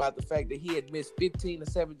cared about the fact that he had missed 15 or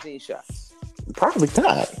 17 shots? Probably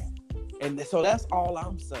not. And so that's all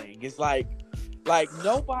I'm saying. It's like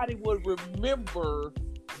nobody would remember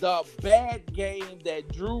the bad game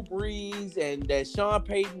that Drew Brees and that Sean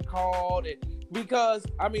Payton called. Because,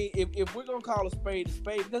 I mean, if we're going to call a spade,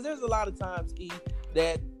 because there's a lot of times,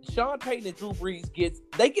 that Sean Payton and Drew Brees get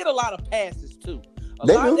a lot of passes, too.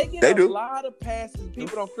 They get a lot of passes.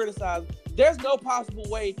 People don't criticize. There's no possible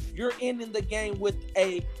way you're ending the game with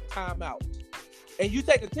a timeout. And you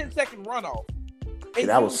take a 10-second runoff. Yeah,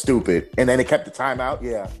 that was stupid. And then they kept the timeout.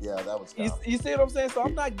 Yeah, that was dumb. You see what I'm saying? So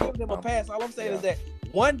I'm not giving them a pass. All I'm saying is that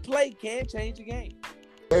one play can change a game.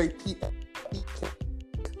 Very Pete,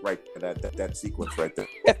 right there, that sequence right there.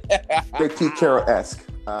 Very Pete Carroll-esque.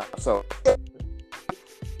 So,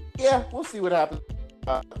 yeah, we'll see what happens.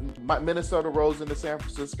 Minnesota rolls into San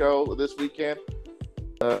Francisco this weekend.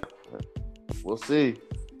 We'll see.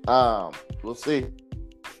 We'll see.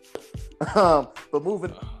 But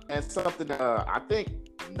moving and something I think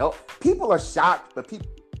people are shocked, but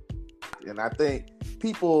I think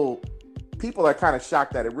people are kind of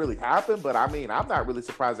shocked that it really happened. But I mean, I'm not really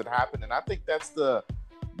surprised it happened, and I think that's the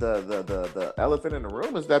elephant in the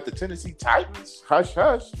room is that the Tennessee Titans, hush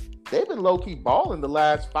hush, they've been low key balling the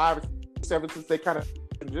last 5 or 7 since they kind of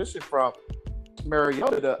transitioned from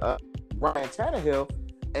Mariota to Ryan Tannehill,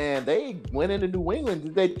 and they went into New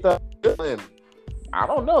England. They thought, I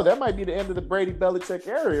don't know, that might be the end of the Brady Belichick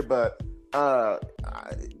era, but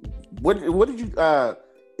what did you?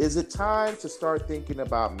 Is it time to start thinking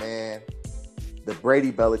about, man, the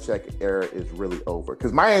Brady Belichick era is really over?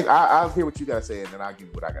 Because I'll hear what you gotta say, and then I'll give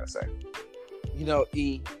you what I gotta say. You know,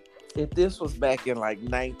 if this was back in like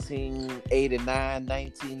 1989,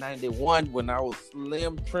 1991, when I was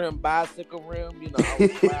slim, trim, bicycle rim, I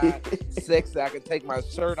was fine, sexy, I could take my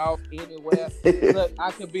shirt off anywhere. Look,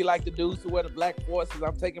 I could be like the dudes who wear the black forces.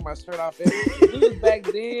 I'm taking my shirt off everywhere. Back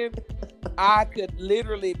then, I could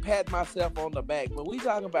literally pat myself on the back. But we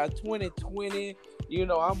talking about 2020.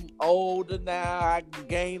 I'm older now. I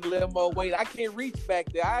gained a little more weight. I can't reach back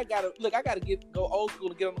there. I gotta go old school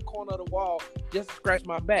and get on the corner of the wall just to scratch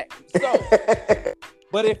my back. So,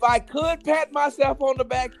 but if I could pat myself on the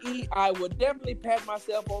back, I would definitely pat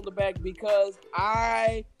myself on the back because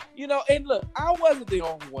and look, I wasn't the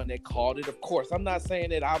only one that called it. Of course, I'm not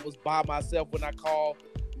saying that I was by myself when I called,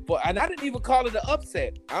 and I didn't even call it an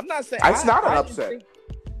upset. I'm not saying it's not an upset.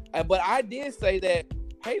 But I did say that,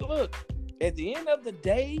 hey, look. At the end of the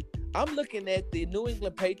day, I'm looking at the New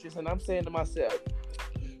England Patriots and I'm saying to myself,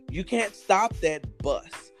 you can't stop that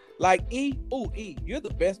bus. Like you're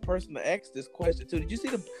the best person to ask this question too. Did you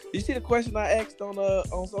see the question I asked on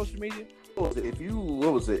social media? What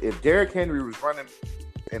was it? If Derrick Henry was running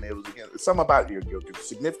and it was something about your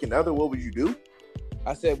significant other, what would you do?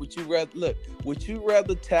 I said, would you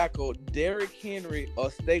rather tackle Derrick Henry or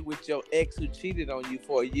stay with your ex who cheated on you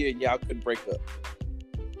for a year and y'all couldn't break up?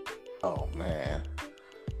 Oh, man.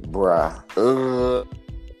 Bruh.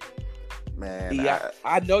 Man. Yeah,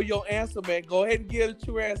 I know your answer, man. Go ahead and give the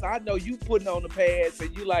true answer. I know you putting on the pads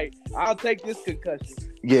and you like, I'll take this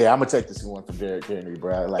concussion. Yeah, I'm going to take this one from Derrick Henry,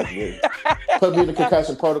 bro. Like, put me in the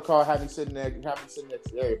concussion protocol, have me sitting next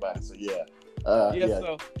to everybody. So, yeah.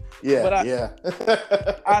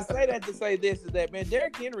 I say that to say this is that, man,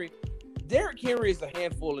 Derrick Henry is a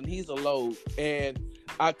handful and he's a load. And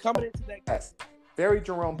coming into that game, very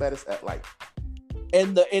Jerome Bettis at like,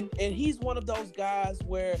 and he's one of those guys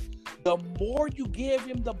where the more you give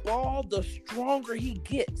him the ball, the stronger he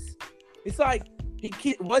gets. It's like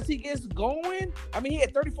once he gets going. I mean, he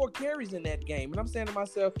had 34 carries in that game, and I'm saying to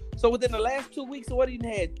myself, so within the last 2 weeks, what he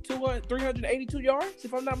had 382 yards,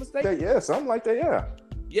 if I'm not mistaken. Yeah, something like that.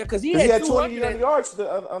 Yeah, because he had 200 yards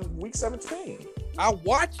on week 17. I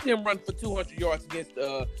watched him run for 200 yards against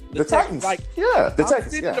the Titans. The Titans. I'm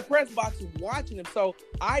sitting in the press box watching him, so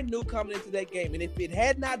I knew coming into that game. And if it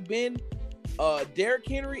had not been Derrick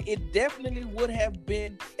Henry, it definitely would have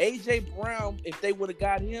been A.J. Brown if they would have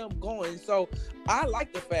got him going. So I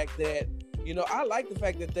like the fact that I like the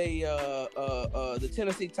fact that they the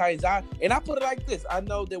Tennessee Titans. I put it like this. I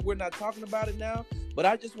know that we're not talking about it now, but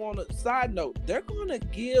I just want to side note. They're gonna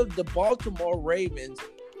give the Baltimore Ravens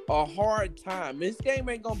a hard time. This game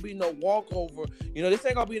ain't gonna be no walkover. This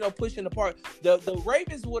ain't gonna be no pushing apart. The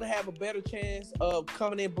Ravens would have a better chance of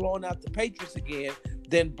coming in blowing out the Patriots again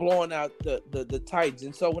than blowing out the Titans.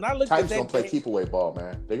 And so when I look at that, Titans gonna play keep away ball,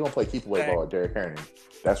 man. They're gonna play keep away ball with Derrick Henry.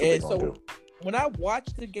 That's what they're gonna do. When I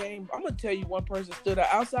watched the game, I'm gonna tell you one person stood out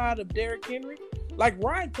outside of Derrick Henry. Like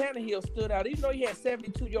Ryan Tannehill stood out, even though he had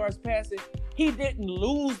 72 yards passing, he didn't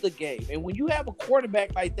lose the game. And when you have a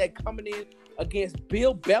quarterback like that coming in against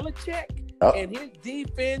Bill Belichick and his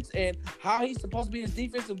defense and how he's supposed to be his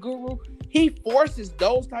defensive guru, he forces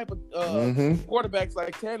those type of quarterbacks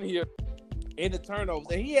like Tannehill into turnovers.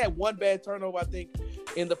 And he had one bad turnover, I think,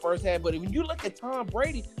 in the first half. But when you look at Tom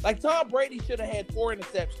Brady, Tom Brady should have had 4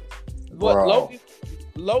 interceptions. What,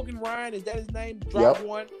 Logan Ryan, is that his name? Dropped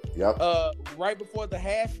one. Right before the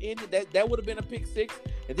half ended. That would have been a pick 6.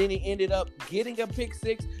 And then he ended up getting a pick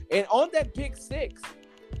 6. And on that pick 6,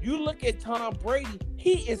 you look at Tom Brady,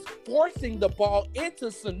 he is forcing the ball into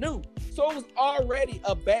Sanu. So it was already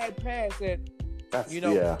a bad pass. And,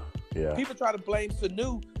 people try to blame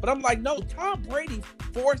Sanu. But I'm like, no, Tom Brady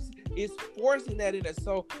is forcing that in there.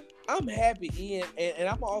 So I'm happy, Ian. And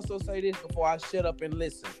I'm going to also say this before I shut up and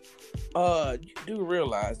listen. You do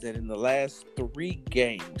realize that in the last 3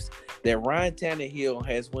 games that Ryan Tannehill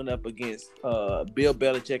has went up against Bill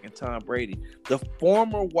Belichick and Tom Brady, the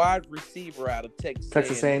former wide receiver out of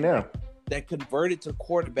Texas A&M that converted to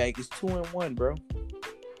quarterback is 2-1, bro.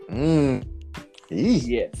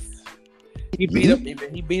 Yes, he beat him.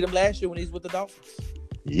 He beat him last year when he's with the Dolphins.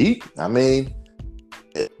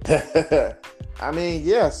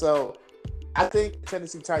 Yeah. So I think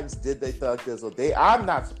Tennessee Titans did they thug thizzle. I'm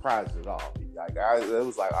not surprised at all. It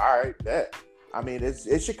was like, all right, bet.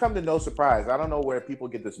 It should come to no surprise. I don't know where people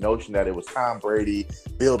get this notion that it was Tom Brady,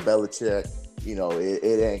 Bill Belichick. They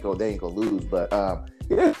ain't gonna lose. But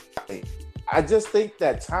I just think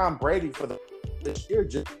that Tom Brady for this year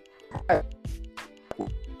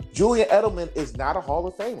Julian Edelman is not a Hall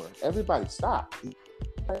of Famer. Everybody stop.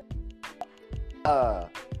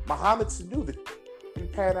 Mohamed Sanu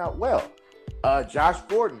didn't pan out well. Josh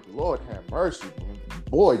Gordon, Lord have mercy.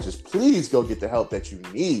 Boy, just please go get the help that you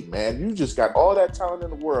need, man. You just got all that talent in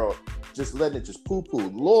the world, just letting it just poo-poo.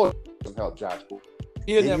 Lord, some help Josh Gordon.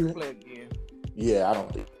 He'll never play again. Yeah, I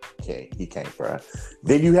don't think he can't, bro.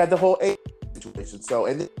 Then you had the whole situation. So,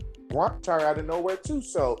 and then Ronchar out of nowhere too.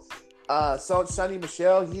 So Sonny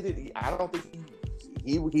Michel, I don't think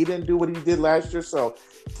he didn't do what he did last year. So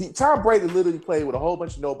Tom Brady literally played with a whole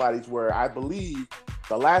bunch of nobodies where I believe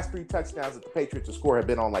the last 3 touchdowns that the Patriots have scored have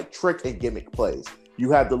been on like trick and gimmick plays.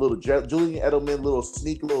 You had the little Julian Edelman, little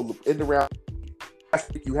sneak, little end around.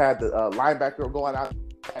 You had the linebacker going out.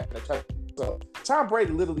 So Tom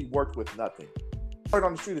Brady literally worked with nothing. Word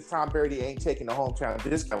on the street is Tom Brady ain't taking the hometown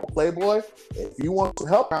discount. Playboy, if you want some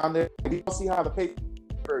help down there, you don't see how the Patriots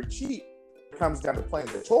are very cheap. It comes down to playing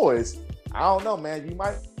the toys. I don't know, man. You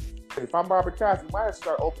might, if I'm Robert Kraft, you might have to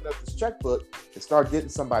start opening up this checkbook and start getting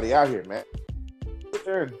somebody out here, man. Sit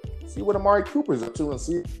there and see what Amari Cooper's up to and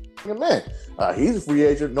see him in. He's a free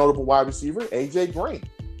agent, notable wide receiver, AJ Green.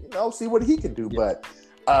 See what he can do. But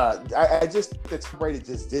I just think that Tom Brady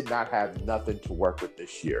just did not have nothing to work with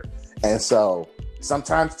this year. And so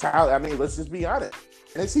sometimes talent, let's just be honest.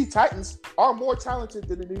 Tennessee Titans are more talented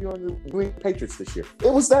than the New England Patriots this year.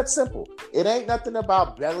 It was that simple. It ain't nothing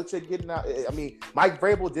about Belichick getting out. Mike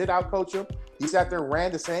Vrabel did outcoach him. He sat there and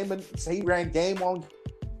ran the same. He ran game on.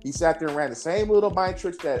 He sat there and ran the same little mind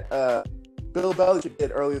tricks that Bill Belichick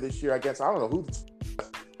did earlier this year against, I don't know who,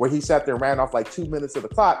 where he sat there and ran off like 2 minutes of the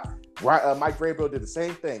clock. Mike Vrabel did the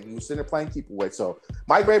same thing. He was sitting there playing keep away. So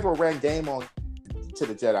Mike Vrabel ran game on to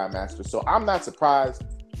the Jedi Master. So I'm not surprised.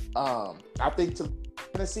 I think to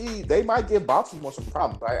Tennessee, they might give Baltimore some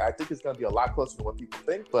problems. I think it's going to be a lot closer than what people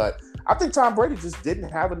think. But I think Tom Brady just didn't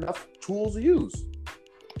have enough tools to use.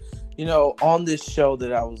 On this show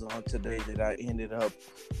that I was on today, that I ended up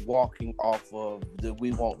walking off of,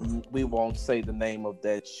 we won't say the name of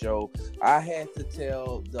that show. I had to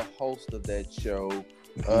tell the host of that show,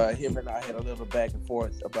 him and I had a little back and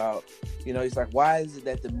forth about, he's like, why is it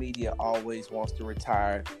that the media always wants to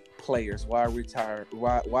retire players? Why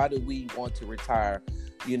do we want to retire,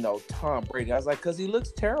 Tom Brady? I was like, because he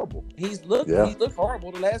looks terrible. He's looked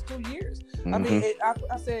horrible the last 2 years.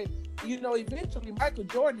 Mm-hmm. I said, eventually Michael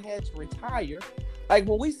Jordan had to retire. Like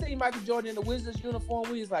when we see Michael Jordan in the Wizards uniform,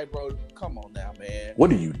 we was like, bro, come on now, man. What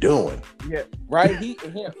are you doing? Yeah, right.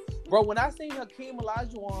 Him. Bro, when I seen Hakeem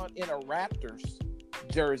Olajuwon in a Raptors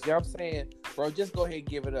jersey, I'm saying, bro, just go ahead and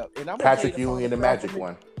give it up. And I'm gonna Patrick Ewing in the Magic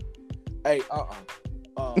one. Hey,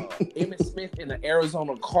 Emmitt Smith in the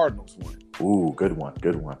Arizona Cardinals one. Ooh, good one.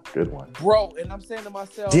 Bro, and I'm saying to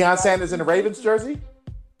myself, Deion Sanders in the Ravens jersey?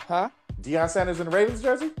 Huh? Deion Sanders in the Ravens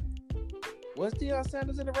jersey? What's Deion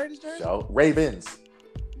Sanders in the Ravens jersey? So, Ravens.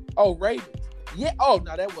 Oh, Ravens. Yeah. Oh,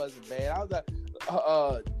 no, that wasn't bad. I was like,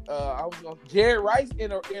 I was going Jerry Rice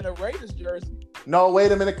in a Raiders jersey. No,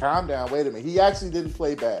 wait a minute. Calm down. Wait a minute. He actually didn't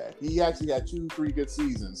play bad. He actually had 2-3 good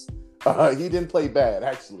seasons. He didn't play bad,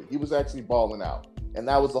 actually. He was actually balling out. And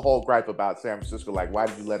that was the whole gripe about San Francisco. Like, why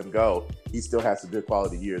did you let him go? He still has some good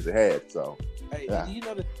quality years ahead. So, hey, yeah. You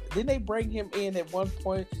know, didn't they bring him in at one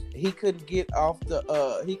point? He couldn't get off the.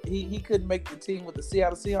 He couldn't make the team with the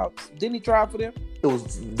Seattle Seahawks. Didn't he try for them? It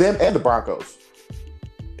was them and the Broncos.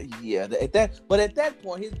 Yeah, at that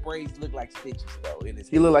point, his braids looked like stitches though. In his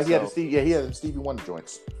he looked like he had them Stevie Wonder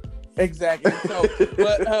joints. Exactly. So,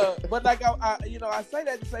 but like I say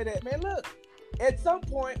that to say that, man. Look, at some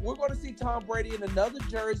point we're going to see Tom Brady in another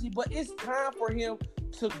jersey, but it's time for him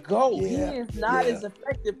to go. Yeah, he is not as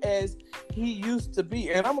effective as he used to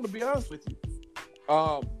be, and I'm going to be honest with you.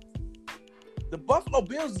 The Buffalo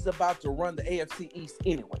Bills is about to run the AFC East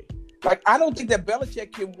anyway. Like, I don't think that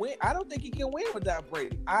Belichick can win. I don't think he can win without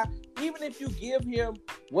Brady. Even if you give him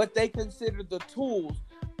what they consider the tools,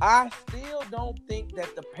 I still don't think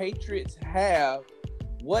that the Patriots have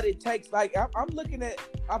what it takes. Like, I'm looking at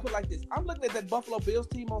that Buffalo Bills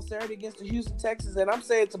team on Saturday against the Houston Texans, and I'm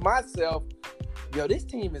saying to myself, yo, this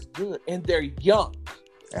team is good, and they're young.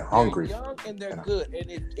 And hungry. They're young and they're good. And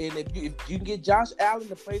if you can get Josh Allen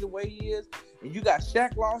to play the way he is, and you got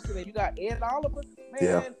Shaq Lawson and you got Ed Oliver,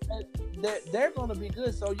 man, they're going to be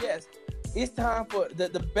good. So, yes, it's time for the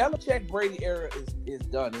Belichick-Brady era is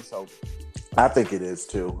done. It's over. I think it is,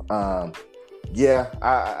 too. I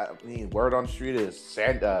mean, word on the street is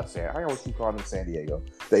I always keep calling them San Diego.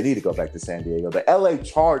 They need to go back to San Diego. The LA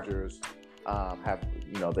Chargers have,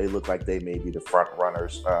 they look like they may be the front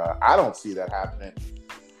runners. I don't see that happening.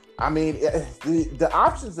 I mean, the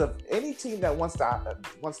options of any team that wants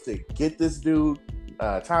to get this dude,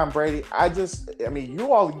 Tom Brady.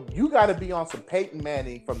 You got to be on some Peyton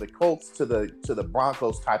Manning from the Colts to the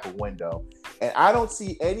Broncos type of window, and I don't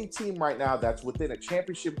see any team right now that's within a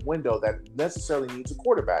championship window that necessarily needs a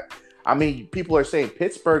quarterback. I mean, people are saying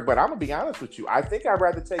Pittsburgh, but I'm gonna be honest with you. I think I'd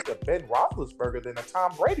rather take a Ben Roethlisberger than a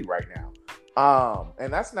Tom Brady right now,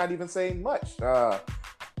 and that's not even saying much.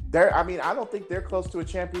 I don't think they're close to a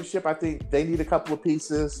championship. I think they need a couple of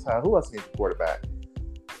pieces. Who else needs a quarterback?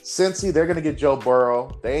 Cincy, they're going to get Joe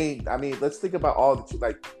Burrow. Let's think about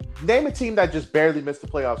name a team that just barely missed the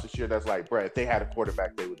playoffs this year that's like, bruh, if they had a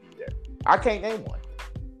quarterback, they would be there. I can't name one.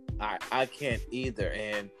 I can't either.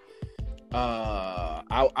 And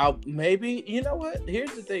I'll maybe, you know what?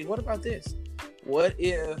 Here's the thing. What about this? What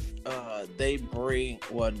if they bring,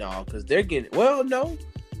 because they're getting, no,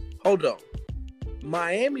 hold on.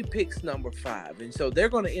 Miami picks number 5, and so they're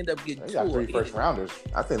going to end up getting 2 got 3 first rounders.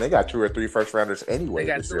 I think they got 2 or 3 first rounders anyway.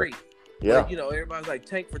 They got 3. Yeah, but, everybody's like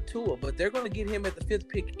tank for Tua, but they're going to get him at the 5th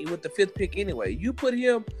pick with the 5th pick anyway. You put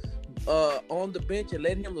him on the bench and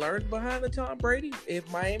let him learn behind the Tom Brady. If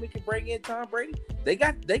Miami can bring in Tom Brady, they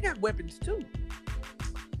got weapons too.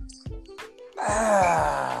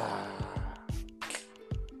 I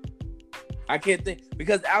can't think,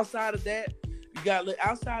 because outside of that, I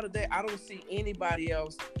don't see anybody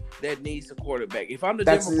else that needs a quarterback. If I'm the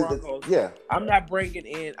Denver Broncos, I'm not bringing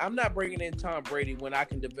in Tom Brady when I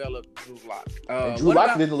can develop Drew Lock. Drew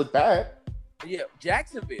Lock didn't look bad. Yeah,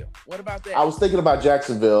 Jacksonville. What about that? I was thinking about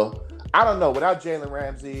Jacksonville. I don't know. Without Jalen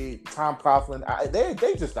Ramsey, Tom Coughlin,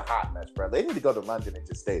 they just a hot mess, bro. They need to go to London and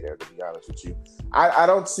just stay there, to be honest with you. I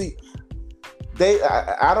don't see.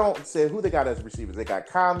 I don't say who they got as receivers. They got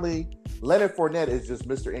Conley. Leonard Fournette is just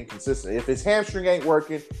Mr. Inconsistent. If his hamstring ain't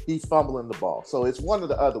working, he's fumbling the ball. So it's one or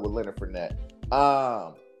the other with Leonard Fournette.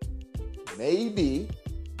 Maybe,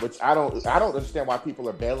 which I don't understand why people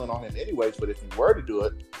are bailing on him anyways, but if he were to do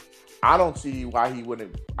it, I don't see why he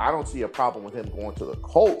wouldn't. I don't see a problem with him going to the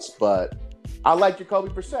Colts, but I like Jacoby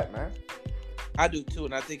Brissett, man. I do too,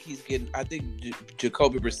 and I think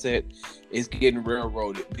Jacoby Brissett is getting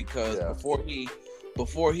railroaded because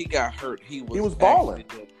before he got hurt, he was balling.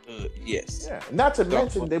 Yes. Yeah. Not to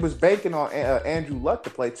mention, they was banking on Andrew Luck to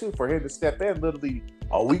play too, for him to step in literally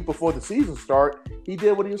a week before the season start. He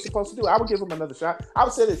did what he was supposed to do. I would give him another shot. I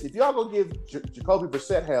would say this: if y'all gonna give Jacoby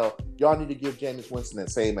Brissett hell, y'all need to give Jameis Winston that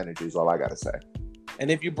same energy. Is all I gotta say.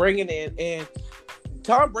 And if you bring it in, and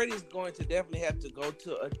Tom Brady is going to definitely have to go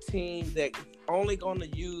to a team that only going to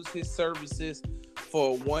use his services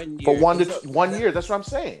for 1 year. For 1 year, that's what I'm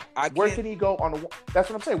saying. Where can't- can he go on? That's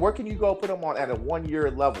what I'm saying. Where can you go put him on at a 1 year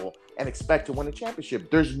level and expect to win a championship?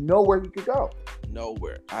 There's nowhere he could go.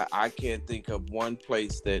 Nowhere. I can't think of one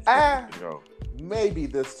place that he can go. Maybe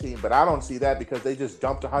this team, but I don't see that because they just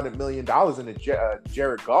dumped $100 million into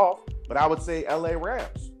Jared Goff. But I would say LA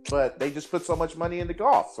Rams. But they just put so much money into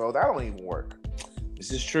Goff, so that don't even work.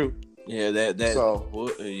 This is true. Yeah, that So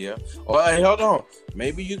yeah. Oh, hey, hold on.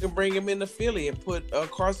 Maybe you can bring him into Philly and put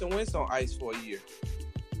Carson Wentz on ice for a year.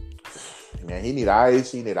 man, he need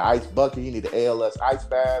ice. He need an ice bucket. He need the ALS ice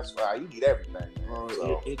baths. He need everything.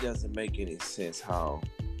 It doesn't make any sense how.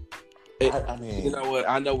 I mean, you know what?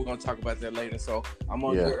 I know we're gonna talk about that later, so I'm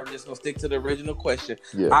just gonna stick to the original question.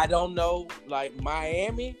 Yeah. I don't know, like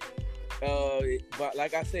Miami, but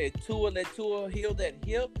like I said, Tua heal that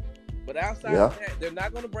hip. But outside of that, they're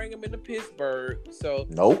not going to bring him into Pittsburgh. So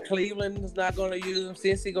Cleveland is not going to use him.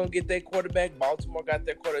 Cincy going to get their quarterback. Baltimore got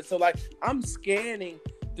their quarterback. So, like, I'm scanning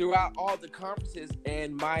throughout all the conferences,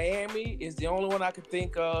 and Miami is the only one I can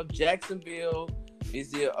think of. Jacksonville is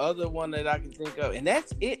the other one that I can think of. And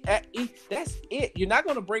that's it. That's it. You're not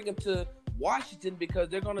going to bring him to Washington because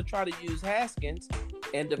they're going to try to use Haskins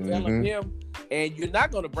and develop him. And you're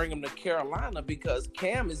not going to bring him to Carolina because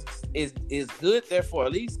Cam is good there for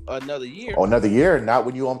at least another year. Oh, another year, not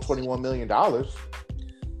when you own $21 million.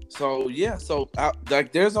 So, yeah. So,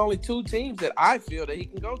 like, there's only two teams that I feel that he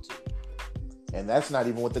can go to. And that's not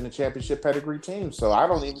even within the championship pedigree team. So, I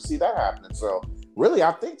don't even see that happening. So, really,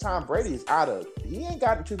 I think Tom Brady is he ain't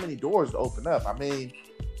gotten too many doors to open up. I mean,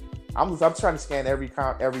 I'm trying to scan every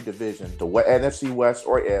division, the NFC West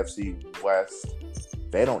or AFC West.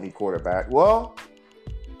 They don't need quarterback. Well,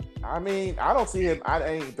 I mean, I don't see him.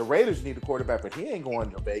 The Raiders need a quarterback, but he ain't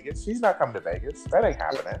going to Vegas. He's not coming to Vegas. That ain't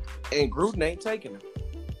happening. And Gruden ain't taking him.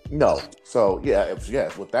 No. So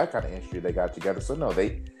with that kind of history they got together. So no,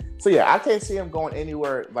 I can't see him going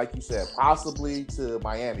anywhere, like you said, possibly to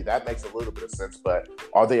Miami. That makes a little bit of sense. But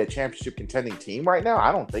are they a championship contending team right now?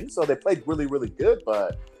 I don't think so. They played really, really good,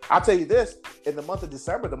 but I'll tell you this: in the month of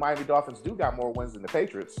December, the Miami Dolphins do got more wins than the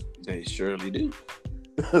Patriots. They surely do.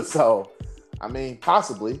 So, I mean,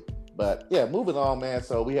 possibly. But, yeah, moving on, man.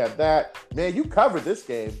 So, we have that. Man, you covered this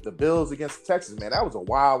game, the Bills against Texas, man. That was a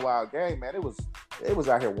wild, wild game, man. It was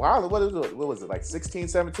out here wild. What was it, like 16,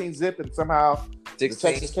 17 zip, and somehow 16. The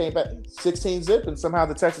Texas came back. 16 zip, and somehow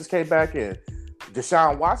the Texas came back, and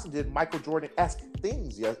Deshaun Watson did Michael Jordan-esque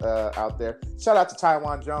things out there. Shout out to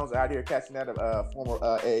Tywan Jones out here catching that former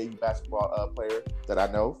AAU basketball player that I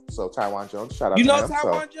know. So, Tywan Jones, shout out to him. You know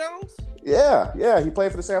Tywan Jones? Yeah, he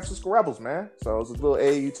played for the San Francisco Rebels, man. So it's a little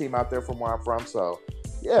AAU team out there from where I'm from. So,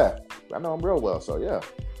 yeah, I know him real well. So, yeah.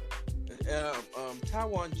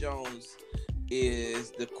 Tywan Jones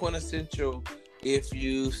is the quintessential. If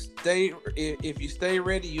you stay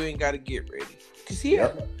ready, you ain't got to get ready. Cause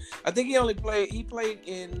I think he played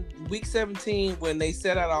in week 17 when they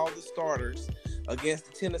set out all the starters against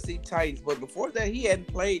the Tennessee Titans. But before that, he hadn't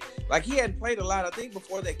played a lot. I think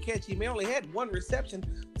before that catch, he only had one reception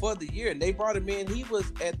for the year, and they brought him in. He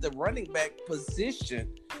was at the running back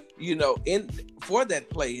position, for that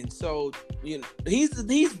play. And so,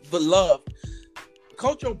 he's beloved.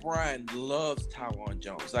 Coach O'Brien loves Tywan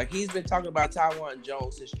Jones. Like, he's been talking about Tywan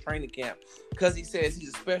Jones since training camp because he says he's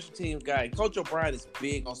a special teams guy. And Coach O'Brien is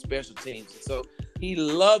big on special teams. And so he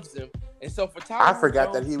loves him. And so for Tywan I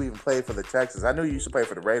forgot Jones, that he even played for the Texans. I knew he used to play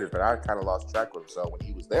for the Raiders, but I kind of lost track with him. So when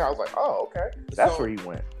he was there, I was like, oh, okay. That's where he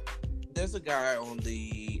went. There's a guy on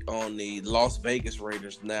the Las Vegas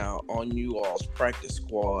Raiders now on you all's practice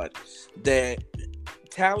squad that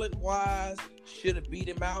talent-wise should have beat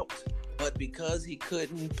him out. But because he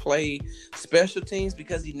couldn't play special teams,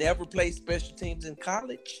 because he never played special teams in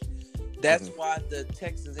college, that's why the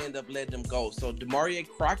Texans end up letting him go. So Demario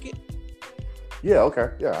Crockett. Yeah,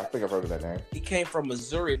 okay. Yeah, I think I've heard of that name. He came from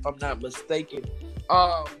Missouri, if I'm not mistaken.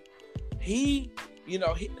 He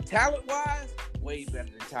talent-wise, way better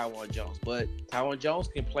than Tywan Jones. But Tywan Jones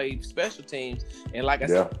can play special teams. And like I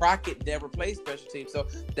said, Crockett never played special teams. So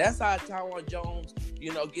that's how Tywan Jones,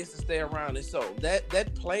 gets to stay around. And so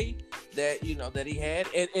that play that, that he had,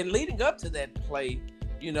 and leading up to that play,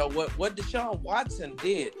 what Deshaun Watson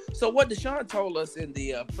did. So what Deshaun told us in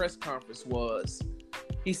the press conference was,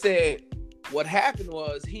 he said what happened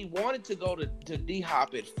was he wanted to go to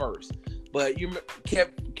D-Hop at first. But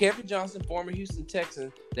Kevin Johnson, former Houston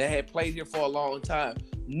Texan that had played here for a long time,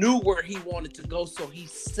 knew where he wanted to go, so he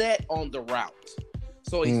set on the route.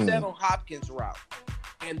 So he set on Hopkins' route,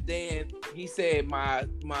 and then he said, "My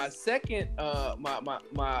second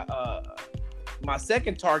my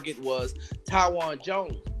second target was Tywan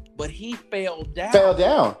Jones." but he fell down. Fell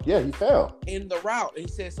down. Yeah, he fell in the route. And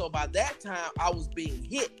he said, so by that time I was being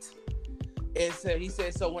hit. And so he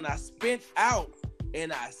said, so when I spent out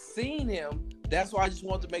and I seen him, that's why I just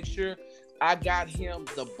wanted to make sure I got him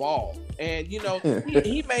the ball. And he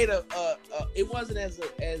made it wasn't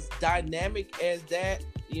as dynamic as that,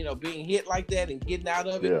 being hit like that and getting out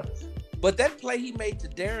of it. Yeah. But that play he made to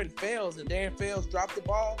Darren Fells and Darren Fells dropped the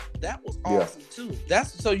ball, that was awesome too.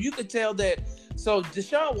 So you could tell that. So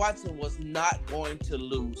Deshaun Watson was not going to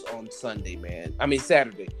lose on Saturday.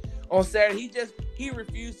 On Saturday, he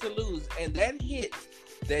refused to lose, and that hit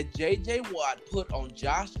that J.J. Watt put on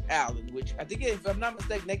Josh Allen, which I think, if I'm not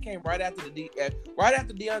mistaken, that came right after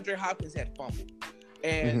DeAndre Hopkins had fumbled,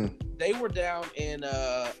 and they were down in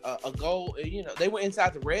a goal. They were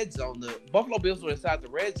inside the red zone. The Buffalo Bills were inside the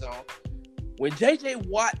red zone. When J.J.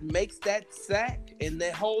 Watt makes that sack and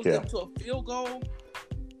that holds them to a field goal,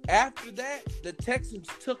 after that, the Texans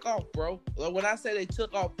took off, bro. When I say they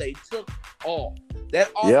took off, they took off. That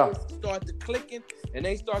offense started clicking, and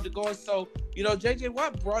they started going. So, J.J.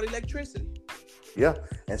 Watt brought electricity. Yeah,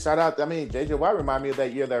 and shout out, J.J. Watt reminded me of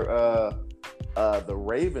that year that the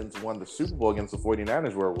Ravens won the Super Bowl against the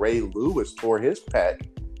 49ers, where Ray Lewis tore his pec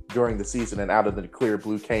during the season, and out of the clear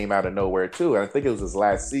blue came out of nowhere, too. And I think it was his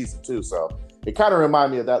last season, too. So it kind of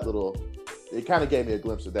reminded me of that it kind of gave me a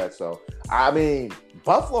glimpse of that. So,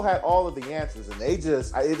 Buffalo had all of the answers, and they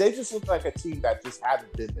just looked like a team that just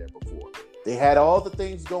hadn't been there before. They had all the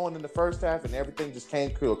things going in the first half, and everything just came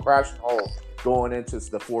to a crashing halt going into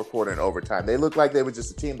the fourth quarter and overtime. They looked like they were just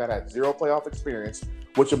a team that had zero playoff experience,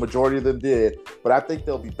 which a majority of them did. But I think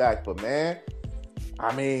they'll be back. But man,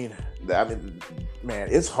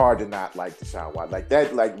 it's hard to not like Deshaun Watson. Like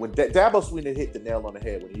that, like when Dabo Swinney hit the nail on the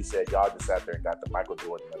head when he said, y'all just sat there and got the Michael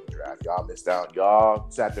Jordan of the draft. Y'all missed out. Y'all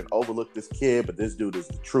sat there and overlooked this kid, but this dude is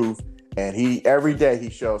the truth. And every day he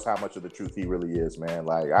shows how much of the truth he really is, man.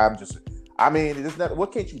 Like,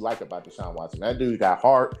 what can't you like about Deshaun Watson? That dude got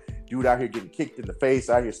heart. Dude out here getting kicked in the face,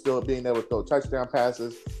 out here still being able to throw touchdown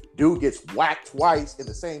passes. Dude gets whacked twice in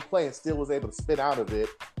the same play and still was able to spit out of it.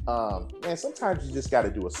 Man, sometimes you just got to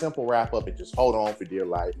do a simple wrap up and just hold on for dear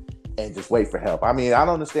life and just wait for help. I don't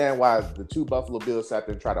understand why the two Buffalo Bills sat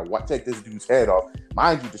there and try to take this dude's head off.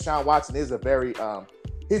 Mind you, Deshaun Watson is a very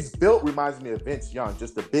his build reminds me of Vince Young,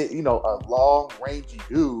 just a bit, a long, rangy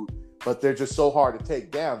dude. But they're just so hard to take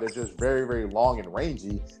down. They're just very, very long and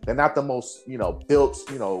rangy. They're not the most, built,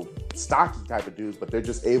 stocky type of dudes, but they're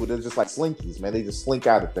just like slinkies, man. They just slink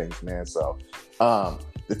out of things, man. So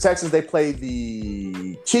the Texans, they play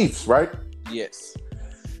the Chiefs, right? Yes.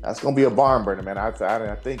 That's gonna be a barn burner, man. I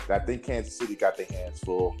think Kansas City got their hands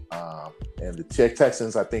full, and the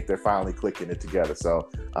Texans, I think they're finally clicking it together. So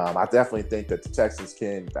I definitely think that the Texans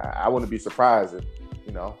can. I wouldn't be surprised if.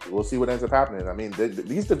 We'll see what ends up happening.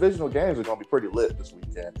 These divisional games are going to be pretty lit this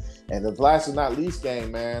weekend. And the last but not least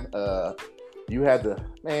game, man, you had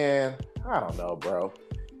I don't know, bro.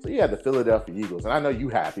 So you had the Philadelphia Eagles. And I know you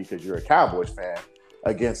happy because you're a Cowboys fan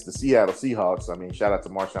against the Seattle Seahawks. Shout out to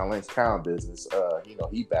Marshawn Lynch's Town business.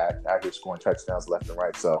 He back out here scoring touchdowns left and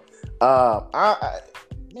right. So,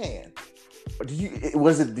 do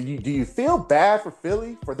you feel bad for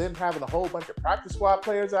Philly for them having a whole bunch of practice squad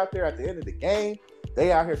players out there at the end of the game?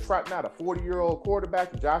 They out here trotting out a 40-year-old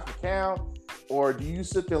quarterback and Josh McCown? Or do you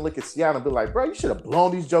sit there and look at Seattle and be like, bro, you should have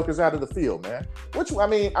blown these jokers out of the field, man?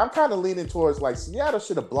 I'm kind of leaning towards like Seattle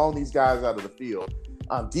should have blown these guys out of the field.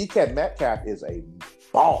 DK Metcalf is a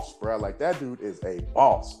boss, bro. Like that dude is a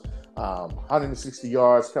boss. 160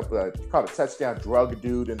 yards, caught a touchdown, drug a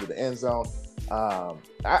dude into the end zone.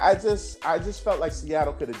 I just felt like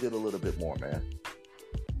Seattle could have did a little bit more, man.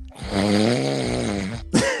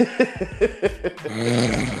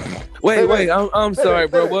 Wait, I'm sorry,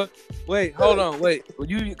 bro. What? Wait, hold on. Wait,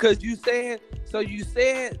 you said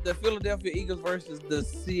the Philadelphia Eagles versus the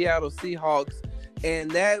Seattle Seahawks,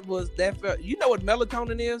 and that felt. You know what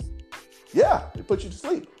melatonin is? Yeah, it puts you to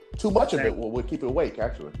sleep. Too much of it will keep you awake,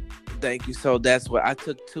 actually. Thank you. So that's what I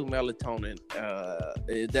took 2 melatonin.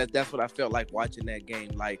 That's what I felt like watching that game.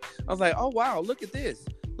 Like I was like, oh wow, look at this.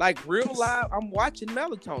 Like real live, I'm watching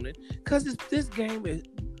melatonin because this game is,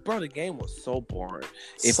 bro. The game was so boring.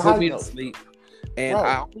 It put me to sleep, and bro,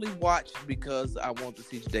 I only watched because I want to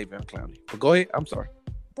see Jadeveon Clowney. But go ahead. I'm sorry,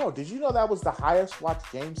 bro. Did you know that was the highest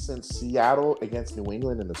watched game since Seattle against New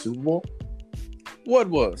England in the Super Bowl? What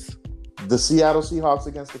was? The Seattle Seahawks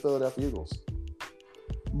against the Philadelphia Eagles.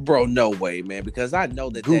 Bro, no way, man. Because I know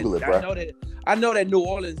that. Google it, bro. I know that New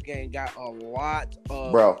Orleans game got a lot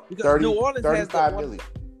of. Bro, because New Orleans 35 million.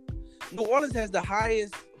 New Orleans has the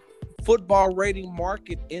highest football rating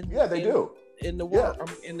market in. Yeah, they do. in the world,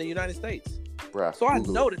 in the United States. Bruh, so I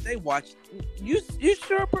know that they watch. You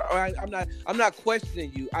sure, bro? I'm not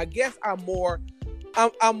questioning you. I guess I'm more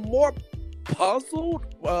puzzled,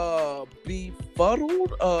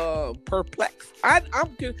 befuddled, perplexed. I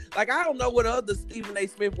don't know what other Stephen A.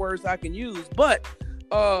 Smith words I can use, but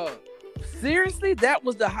seriously, that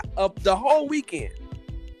was the whole weekend.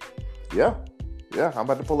 Yeah, I'm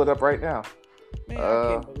about to pull it up right now. Man,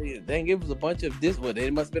 I can't believe it. Dang, it was a bunch of this. Well,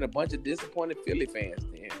 it must have been a bunch of disappointed Philly fans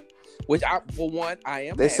then. Which I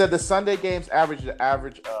am. They said the Sunday games averaged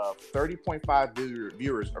 30.5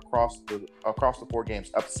 viewers across the 4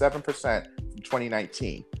 games, up 7% from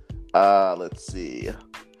 2019. Let's see.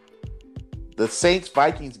 The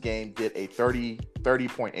Saints-Vikings game did a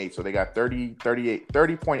 30.8, so they got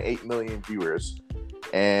 30.8 million viewers.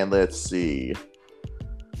 And let's see.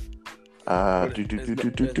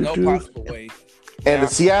 There's no possible way. And the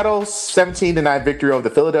Seattle 17-9 victory over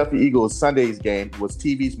the Philadelphia Eagles Sunday's game was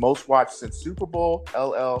TV's most watched since Super Bowl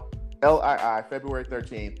LII February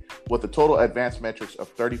 13th, with a total advanced metrics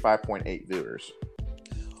of 35.8 viewers.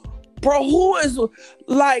 Bro,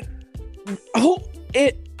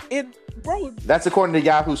 bro? That's according to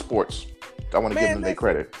Yahoo Sports. I want to give them their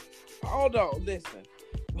credit. Hold on, listen.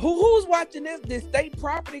 Who's watching this? Did State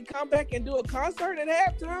Property come back and do a concert at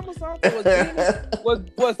halftime or something? Was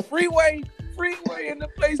Freeway in the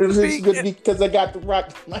place to be? Because I got the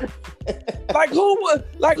Rock.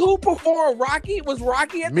 who performed Rocky? Was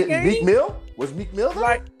Rocky at the game? Meek Mill? Was Meek Mill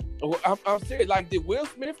there? I'm serious. Did Will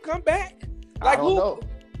Smith come back? I don't know.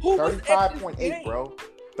 35.8, bro.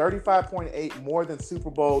 35.8 more than Super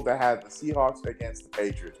Bowl that had the Seahawks against the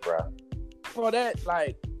Patriots, bro. For that,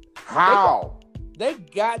 how? They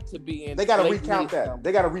got to be in. They got to recount that.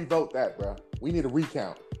 They got to revote that, bro. We need a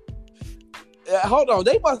recount. Hold on.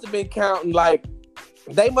 They must have been counting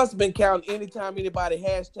anytime anybody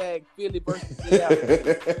hashtag Philly versus Seattle.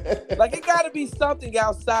 It got to be something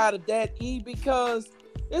outside of that, because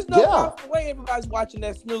there's no possible way everybody's watching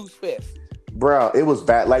that snooze fest. Bro, it was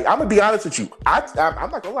bad. I'm going to be honest with you. I'm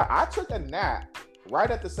not going to lie. I took a nap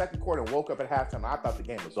right at the second quarter and woke up at halftime. I thought the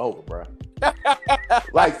game was over, bro.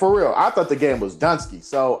 For real. I thought the game was Dunsky.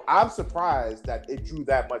 So I'm surprised that it drew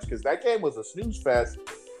that much, because that game was a snooze fest.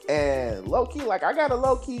 And low-key, I got a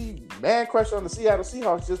low-key man crush on the Seattle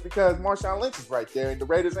Seahawks just because Marshawn Lynch is right there and the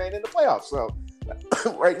Raiders ain't in the playoffs. So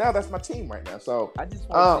right now, that's my team right now. So I just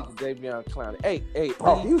want to see Davion Clowney. Hey,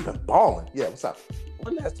 bro, he's been balling. Yeah, what's up?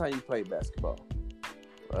 When last time you played basketball?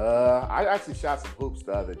 I actually shot some hoops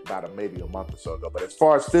maybe a month or so ago. But as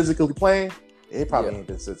far as physically playing, it probably ain't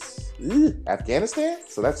been since Afghanistan.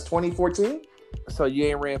 So that's 2014. So you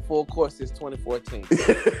ain't ran full course since 2014,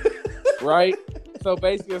 right? So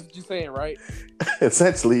basically, that's what you're saying, right?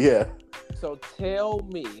 Essentially, yeah. So tell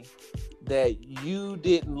me that you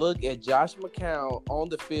didn't look at Josh McCown on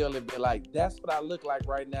the field and be like, that's what I look like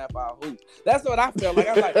right now if I hoop. That's what I felt like.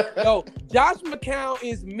 I was like, yo, Josh McCown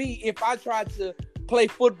is me if I tried to play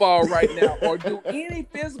football right now or do any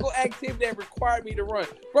physical activity that required me to run.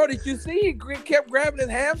 Bro, did you see he kept grabbing his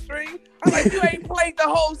hamstring? I'm like, you ain't played the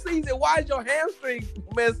whole season. Why is your hamstring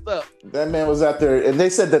messed up? That man was out there, and they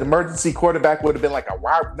said that emergency quarterback would have been a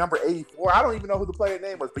wide number 84. I don't even know who the player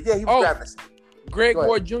name was, but yeah, he was grabbing this. Greg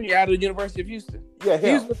Ward Jr. out of the University of Houston. Yeah,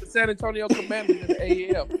 he was with the San Antonio Commanders in the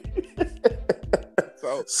AAF.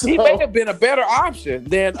 So he may have been a better option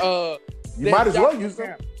than you might as well use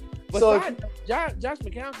him. Besides, Josh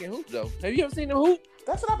McCown can hoop though. Have you ever seen him hoop?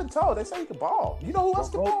 That's what I've been told. They say he can ball. You know who else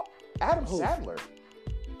can ball? Adam Sandler.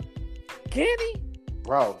 Can he?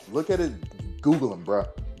 Bro, look at it. Google him, bro.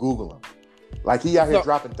 Google him. He out here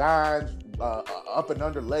dropping dimes, up and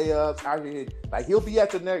under layups. Out here, he'll be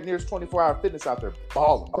at the nearest 24-hour fitness out there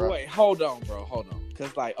balling, bro. Oh, wait, hold on, bro. Hold on.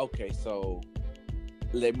 Because okay, so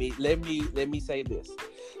let me say this.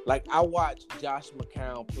 I watched Josh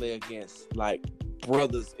McCown play against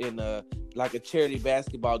brothers in a charity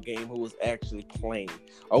basketball game who was actually playing.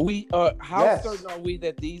 How certain are we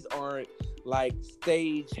that these aren't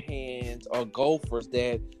stage hands or gophers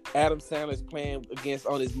that Adam Sandler's playing against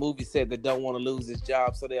on his movie set that don't want to lose his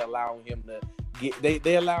job, so they allow him to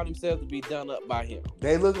they allow themselves to be done up by him?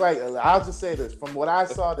 They look I'll just say this, from what I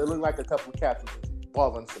saw, they look like a couple of cats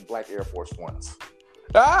balling some black Air Force Ones.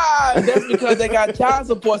 That's because they got child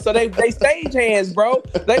support, so they stage hands, bro.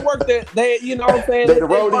 They work you know what I'm saying? They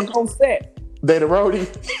work on set. They the roadie.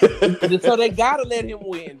 So they gotta let him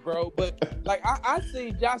win, bro. But I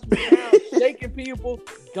see Josh McCown shaking people,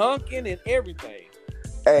 dunking and everything.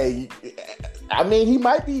 Hey, I mean, he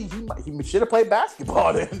should have played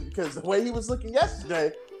basketball then, because the way he was looking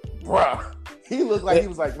yesterday, bruh, he looked like he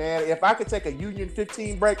was like, man, if I could take a Union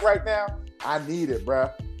 15 break right now, I need it,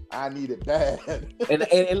 bruh. I need it bad.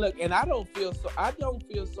 and look, and I don't feel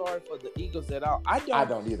sorry for the Eagles at all. I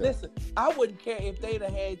don't either. Listen, I wouldn't care if they'd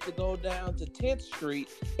have had to go down to 10th Street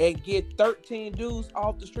and get 13 dudes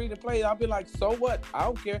off the street and play. I'll be like, so what? I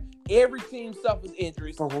don't care. Every team suffers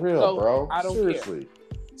injuries. For real, bro. I don't care.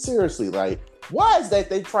 Seriously, like, why is that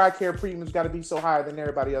they TRICARE premiums got to be so higher than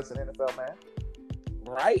everybody else in the NFL, man?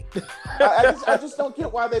 Right? I just don't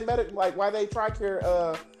get why they why they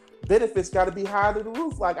TRICARE benefits got to be high to the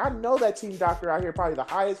roof. Like, I know that team doctor out here probably the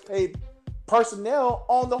highest paid personnel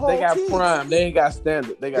on the whole team. They got prime. They ain't got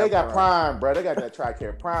standard. They got prime, bro. They got that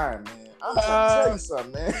TRICARE prime, man. I'm trying to tell you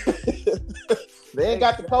something, man. They ain't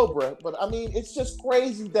got the Cobra, but I mean, it's just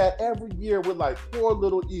crazy that every year with like poor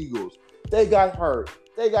little Eagles, they got hurt.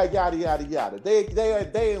 They got yada yada yada.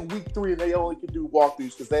 They in week 3 and they only can do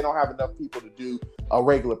walkthroughs because they don't have enough people to do a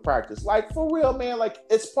regular practice. Like, for real, man. Like,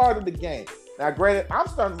 it's part of the game. Now, granted, I'm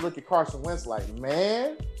starting to look at Carson Wentz like,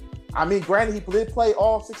 man. I mean, granted, he did play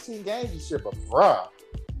all 16 games this year, but bruh.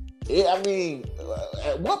 I mean,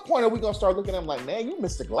 at what point are we gonna start looking at him like, man, you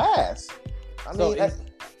missed the glass? I mean,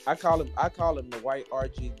 I call him the white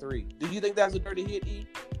RG3. Do you think that's a dirty hit, E?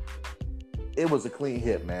 It was a clean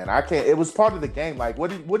hit, man. I can't. It was part of the game. Like, what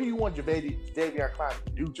do you want Jadeveon Clowney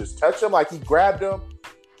to do? Just touch him? Like, he grabbed him.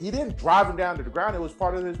 He didn't drive him down to the ground. It was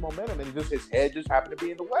part of his momentum, and his head just happened to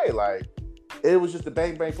be in the way. Like, it was just a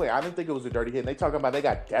bang bang play. I didn't think it was a dirty hit. And they talking about they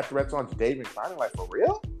got death threats on Jadeveon Clowney. Like, for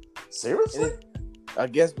real? Seriously? I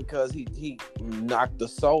guess because he knocked the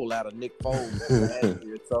soul out of Nick Foles last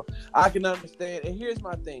year. So I can understand. And here's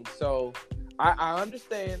my thing. So I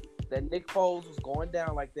understand that Nick Foles was going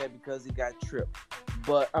down like that because he got tripped.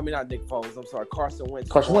 But I mean, not Nick Foles. I'm sorry, Carson Wentz.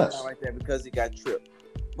 Down like that because he got tripped.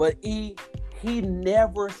 But he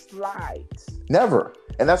never slides. Never.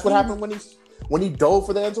 And that's what happened when he dove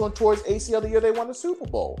for the end zone towards ACL the year they won the Super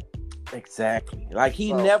Bowl. Exactly. Like,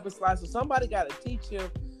 he never slides. So somebody got to teach him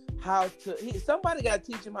how to. Somebody got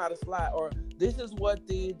to teach him how to slide. Or this is what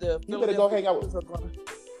the he better go hang out with.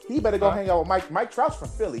 He better go hang out with Mike Trout's from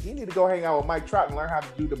Philly. He need to go hang out with Mike Trout and learn how to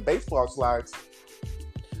do the baseball slides.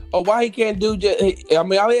 Oh, why he can't do? I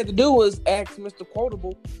mean, all he had to do was ask Mr.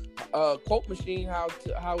 Quotable, quote machine, how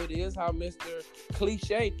it is, how Mr.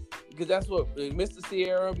 Cliche, because that's what Mr.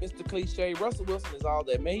 Sierra, Mr. Cliche, Russell Wilson is all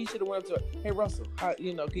that. Man, he should have went up to, hey Russell, can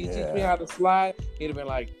you teach me how to slide? He'd have been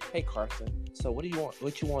like, hey Carson, so what do you want?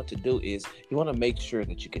 What you want to do is you want to make sure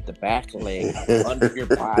that you get the back leg under your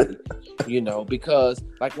body, because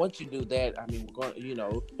like once you do that, I mean, we're going,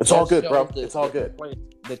 it's all good, bro. It's all good.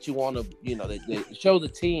 That you want to, that show the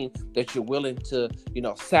team that you're willing to,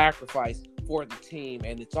 sacrifice for the team,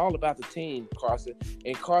 and it's all about the team, Carson.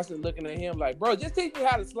 And Carson looking at him like, bro, just teach me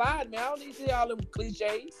how to slide, man. I don't need to hear all them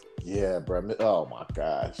cliches. Yeah, bro. Oh my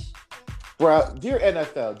gosh. Bro, dear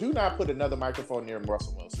NFL, do not put another microphone near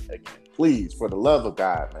Russell Wilson again. Please, for the love of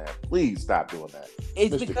God, man. Please stop doing that.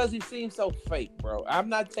 It's because he seems so fake, bro. I'm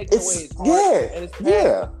not taking away his heart and his passion.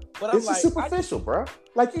 Yeah. But I'm like, superficial, bro.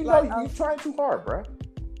 Like, you're trying too hard, bro.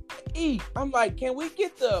 I'm like, can we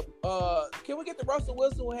get the Russell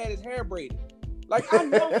Wilson who had his hair braided? Like, I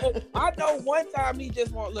know one time he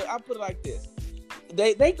just look, I'll put it like this.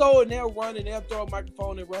 They go and they'll run and they'll throw a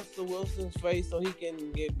microphone in Russell Wilson's face so he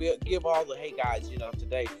can give all the, hey guys,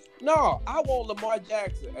 today. No, I want Lamar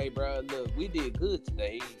Jackson. Hey, bro, look, we did good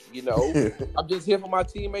today. I'm just here for my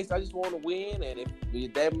teammates. I just want to win, and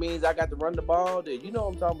if that means I got to run the ball, then you know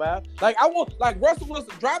what I'm talking about. Like, I want, like, Russell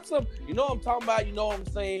Wilson drop some. You know what I'm talking about. You know what I'm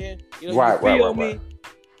saying. Right. Me?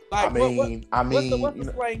 Like, what's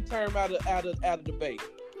the slang term out of debate?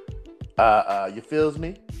 You feels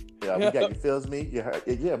me? Yeah, we got you feels me.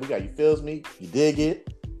 Yeah, we got you feels me. You dig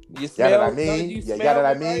it. You smell what I mean? You got what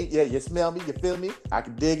I mean? Yeah, you smell me. You feel me? I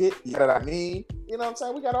can dig it. You got what I mean? You know what I'm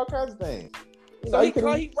saying? We got all kinds of things. So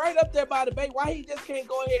he right up there by the debate. Why he just can't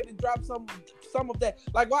go ahead and drop some of that?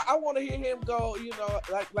 Like, why I want to hear him go.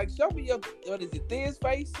 Like show me your Thizz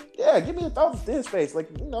face. Yeah, give me a thought of Thizz face.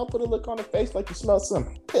 Like, put a look on the face like you smell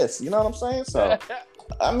some piss. You know what I'm saying? So.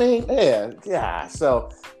 I mean, yeah. So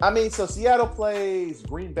Seattle plays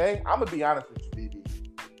Green Bay. I'm gonna be honest with you, BB.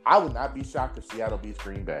 I would not be shocked if Seattle beats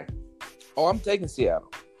Green Bay. Oh, I'm taking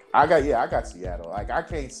Seattle. I got Seattle. Like, I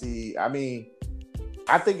can't see. I mean,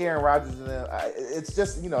 I think Aaron Rodgers and them. It's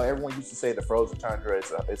just everyone used to say the frozen tundra.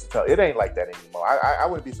 It ain't like that anymore. I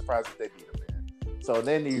wouldn't be surprised if they beat them, man. So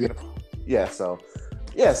then you're gonna, So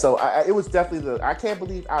it was definitely I can't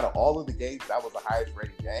believe out of all of the games that was the highest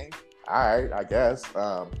rated game. All right, I guess.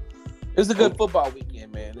 It was a good football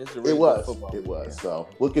weekend, man. It was. Weekend. So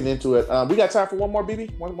looking into it, we got time for one more,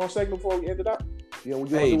 BB. One more segment before we end it up. You want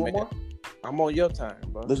to do one more? I'm on your time,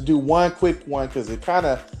 bro. Let's do one quick one because it kind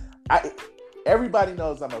of, everybody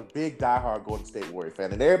knows I'm a big diehard Golden State Warrior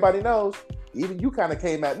fan, and everybody knows, even you kind of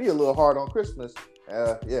came at me a little hard on Christmas.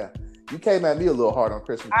 Yeah, you came at me a little hard on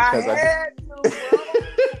Christmas because I had to, bro.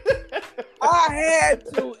 I had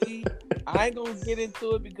to. I ain't gonna get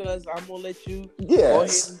into it because I'm gonna let you go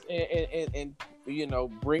ahead and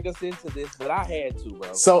bring us into this, but I had to,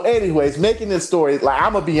 bro. So, anyways, making this story, like,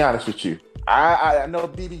 I'm gonna be honest with you. I know,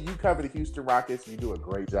 BB, you cover the Houston Rockets. You do a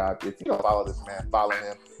great job. If you don't follow this man, follow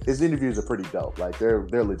him. His interviews are pretty dope. Like, they're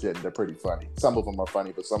legit and they're pretty funny. Some of them are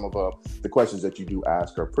funny, but some of the questions that you do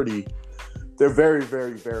ask are pretty. They're very,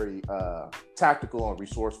 very, very tactical and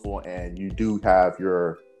resourceful, and you do have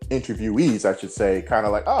your interviewees, I should say, kind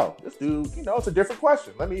of like, oh, this dude, it's a different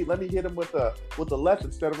question. Let me hit him with the left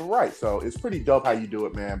instead of a right. So it's pretty dope how you do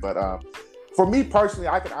it, man. But for me personally,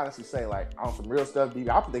 I can honestly say, like, on some real stuff, BB,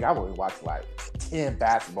 I think I've only watched like 10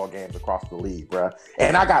 basketball games across the league, bro.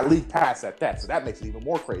 And I got league pass at that, so that makes it even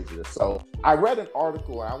more crazier. So I read an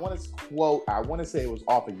article, and I want to say it was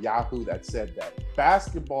off of Yahoo, that said that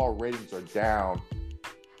basketball ratings are down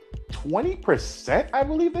 20%, I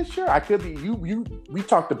believe, this year. I could be, we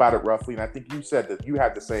talked about it roughly, and I think you said that you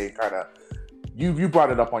had the same kind of, you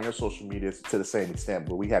brought it up on your social media to the same extent,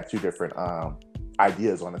 but we had two different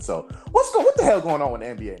ideas on it. So what the hell going on with the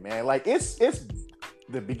NBA, man? Like, it's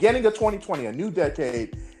the beginning of 2020, a new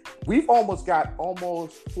decade. We've got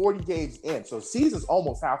almost 40 games in, so season's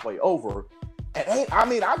almost halfway over. And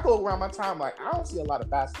I go around my time, like, I don't see a lot of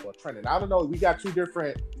basketball trending. I don't know. We got two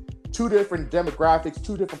different demographics,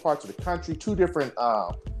 two different parts of the country, two different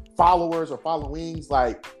followers or followings.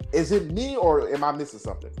 Like, is it me or am I missing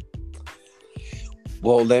something?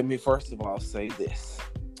 Well, let me first of all say this.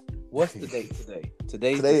 What's the date today?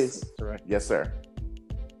 Today is right? Yes, sir.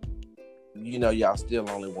 Y'all still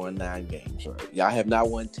only won 9 games, right? Y'all have not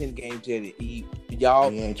won 10 games yet. Y'all,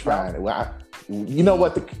 we ain't trying it. Well, you know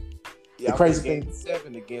what the crazy thing?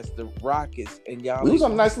 7 against the Rockets, and y'all. We was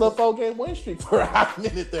on a nice little 4-game win streak for a hot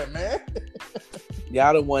minute there, man.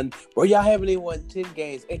 Y'all done won, or y'all haven't even won 10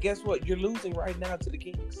 games, and guess what? You're losing right now to the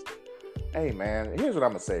Kings. Hey, man, here's what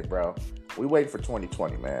I'm gonna say, bro. We waiting for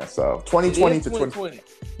 2020, man. So 2020 to 2020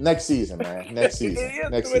 next season, man. Next season.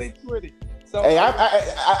 Next 2020. Season. So, hey,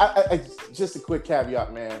 I just a quick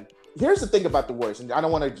caveat, man. Here's the thing about the Warriors, and I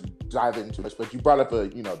don't want to dive into too much, but you brought up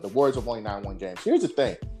the Warriors have only 9-1 games. Here's the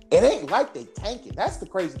thing. It ain't like they tanking. That's the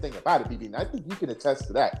crazy thing about it, BB. And I think you can attest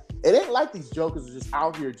to that. It ain't like these jokers are just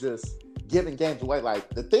out here just giving games away. Like,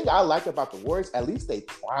 the thing I like about the Warriors, at least they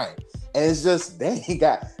trying. And it's just, they ain't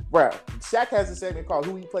got, bro, Shaq has a segment called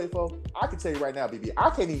Who He Play For. I can tell you right now, BB, I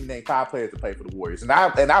can't even name 5 players to play for the Warriors. And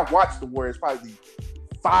I watched the Warriors probably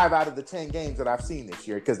 5 out of the 10 games that I've seen this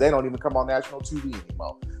year because they don't even come on national TV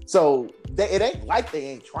anymore. So it ain't like they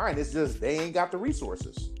ain't trying. It's just they ain't got the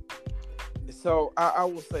resources. So I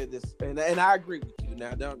will say this, and I agree with you.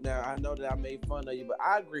 Now I know that I made fun of you, but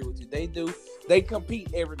I agree with you. They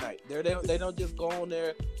compete every night. They don't just go on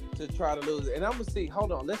there to try to lose. And I'm gonna see.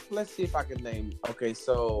 Hold on, let's see if I can name. Okay,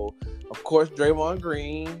 so of course Draymond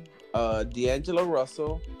Green, D'Angelo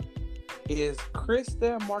Russell, is Chris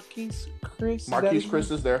there? Marquise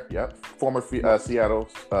Chris is there. Yep, former Seattle,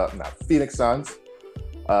 Phoenix Suns.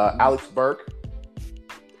 Alex Burke.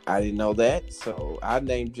 I didn't know that, so I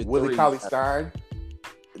named you Willie Cauley-Stein.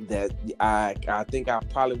 That I think I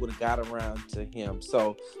probably would have got around to him.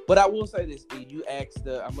 So, but I will say this: you asked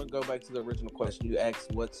I'm gonna go back to the original question. You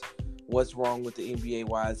asked what's wrong with the NBA?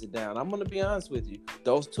 Why is it down? I'm gonna be honest with you.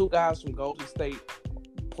 Those 2 guys from Golden State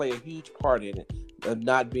play a huge part in it of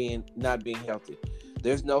not being healthy.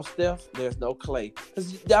 There's no Steph. There's no Clay.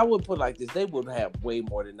 Because I would put it like this: they would have way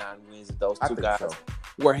more than 9 wins if those 2 guys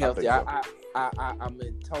were healthy. I'm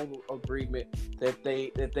in total agreement that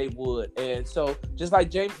they would. And so, just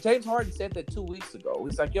like James Harden said that 2 weeks ago,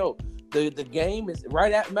 he's like, "Yo, the game is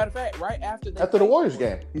right at matter of fact, right after the Warriors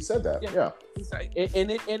game." He said that. Yeah. He's like,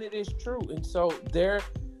 and it is true. And so they're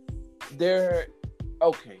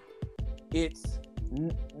okay. It's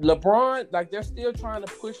LeBron, like they're still trying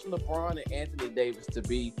to push LeBron and Anthony Davis to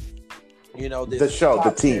be, this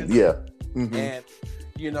the team, yeah. Mm-hmm. And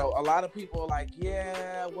a lot of people are like,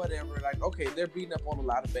 yeah, whatever. Like, okay, they're beating up on a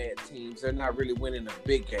lot of bad teams. They're not really winning the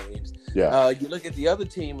big games. Yeah. You look at the other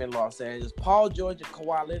team in Los Angeles, Paul George and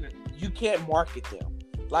Kawhi Leonard. You can't market them.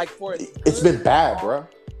 Like it's been bad, bro.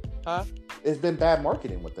 Huh? It's been bad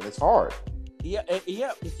marketing with them. It's hard. Yeah.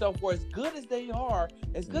 So for as good as they are,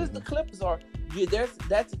 as good as the Clippers are,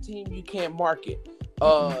 that's a team you can't market.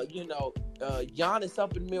 Giannis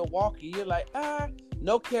up in Milwaukee, you're like,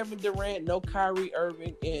 no Kevin Durant, no Kyrie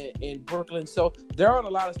Irving in Brooklyn. So there aren't a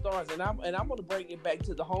lot of stars, and I'm going to bring it back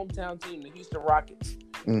to the hometown team, the Houston Rockets.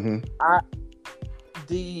 Mm-hmm.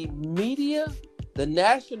 the media, the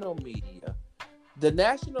national media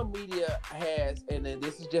has, and then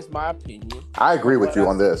this is just my opinion. I agree with you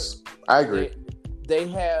on this. I agree. They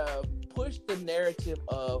have pushed the narrative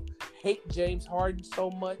of hate James Harden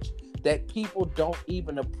so much that people don't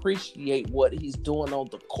even appreciate what he's doing on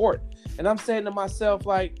the court. And I'm saying to myself,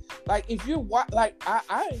 like if you're like,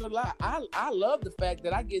 I ain't gonna lie, I love the fact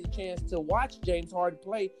that I get a chance to watch James Harden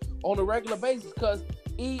play on a regular basis, because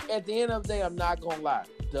at the end of the day, I'm not gonna lie,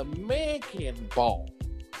 the man can ball.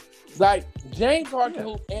 Like James Harden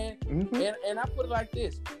hoop, and I put it like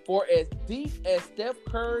this: for as deep as Steph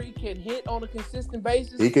Curry can hit on a consistent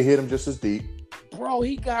basis, he can hit him just as deep. Bro,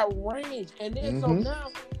 he got range, and then so now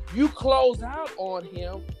you close out on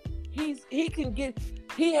him. He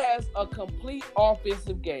has a complete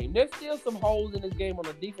offensive game. There's still some holes in his game on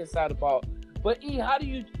the defense side of the ball. But how do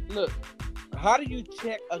you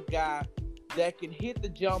check a guy that can hit the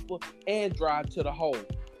jumper and drive to the hole?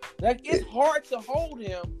 Like, it's hard to hold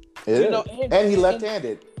him. And he's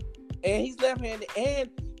left-handed. And he's left-handed, and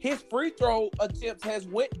his free throw attempts has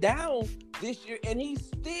went down this year, and he's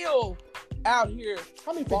still out here.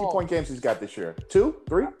 How many 50-point games he's got this year? 2,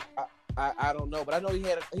 3? I don't know, but I know he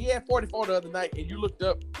had 44 the other night, and you looked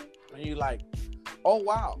up and you like, oh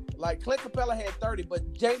wow, like Clint Capella had 30,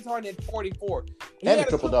 but James Harden had 44. He had a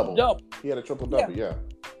triple double. He had a triple double. Yeah.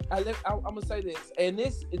 I'm gonna say this, and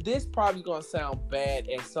this probably gonna sound bad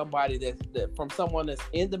as somebody that from someone that's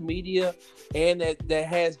in the media and that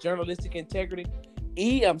has journalistic integrity.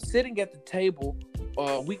 I'm sitting at the table.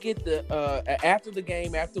 We get after the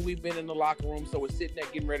game, after we've been in the locker room, so we're sitting there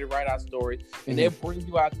getting ready to write our stories, and they'll bring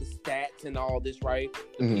you out the stats and all this, right?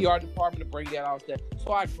 The PR department to bring out all that.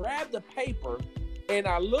 So I grabbed the paper and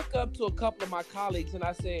I look up to a couple of my colleagues and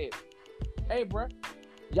I said, "Hey, bro,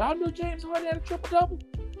 y'all knew James Harden had a triple double?"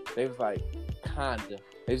 They was like, "Kinda."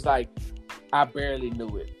 He was like, "I barely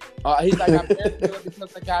knew it." He's like, "I barely knew it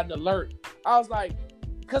because I got an alert." I was like,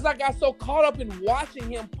 because I got so caught up in watching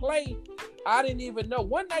him play, I didn't even know.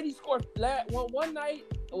 One night he scored one night,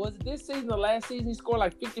 was it this season or last season, he scored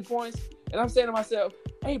like 50 points. And I'm saying to myself,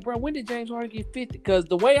 hey, bro, when did James Harden get 50? Because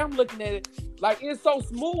the way I'm looking at it, like, it's so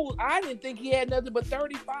smooth, I didn't think he had nothing but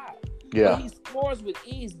 35. Yeah. But he scores with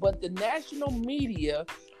ease. But the national media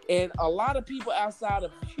and a lot of people outside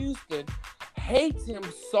of Houston hates him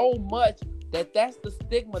so much that's the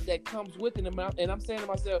stigma that comes with him. And I'm saying to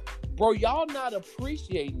myself, bro, y'all not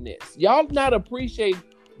appreciating this. Y'all not appreciating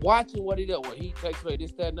watching what he does. Well, he takes away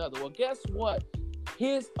this, that, and other. Well, guess what?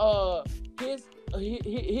 His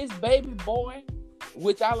baby boy,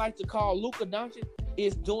 which I like to call Luka Doncic,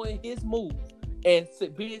 is doing his move and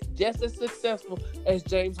being just as successful as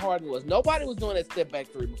James Harden was. Nobody was doing that step back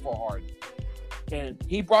three before Harden. And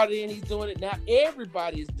he brought it in, he's doing it. Now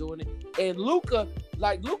everybody is doing it. And Luka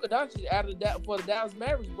Doncic for the Dallas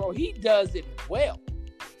Mavericks, bro, he does it well.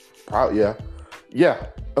 Probably, yeah.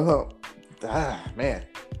 Man.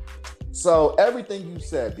 So everything you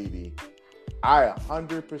said, BB, I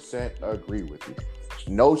 100% agree with you.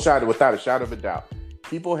 Without a shadow of a doubt.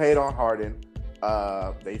 People hate on Harden.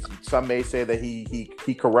 Some may say that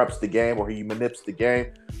he corrupts the game or he manipulates the game.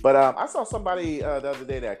 But I saw somebody the other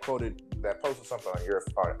day that posted something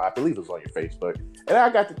on I believe it was on your Facebook. And I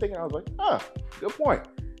got to thinking, I was like, good point.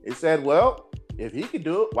 It said, well, if he can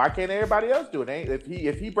do it, why can't everybody else do it?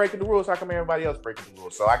 If he breaking the rules, how come everybody else breaking the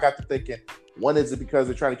rules? So I got to thinking, one, is it because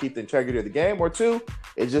they're trying to keep the integrity of the game? Or two,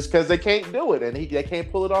 it's just because they can't do it and they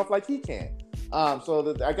can't pull it off like he can. I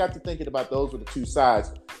got to thinking about those were the two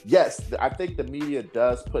sides. Yes, I think the media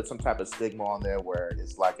does put some type of stigma on there where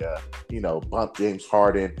it's like bump James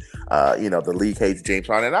Harden. The league hates James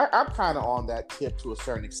Harden. And I'm kind of on that tip to a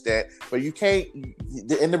certain extent, but you can't.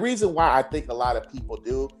 And the reason why I think a lot of people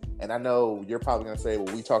do, and I know you're probably going to say,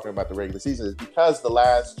 well, we talking about the regular season, is because the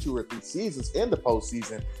last 2 or 3 seasons in the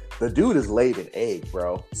postseason, the dude is laid an egg,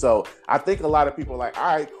 bro. So I think a lot of people are like,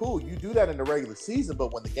 all right, cool, you do that in the regular season,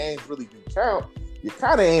 but when the games really do count, you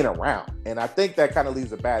kind of ain't around. And I think that kind of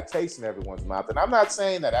leaves a bad taste in everyone's mouth. And I'm not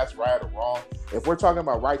saying that that's right or wrong. If we're talking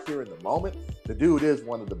about right here in the moment, the dude is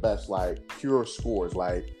one of the best, like, pure scores.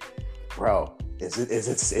 Like, bro, is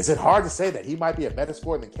it hard to say that he might be a better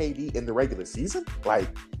scorer than KD in the regular season?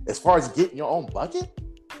 Like, as far as getting your own bucket?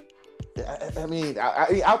 I mean,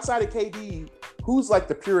 outside of KD, who's like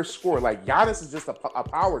the purest scorer? Like, Giannis is just a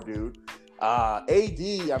power dude. AD,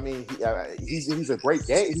 I mean, he's a great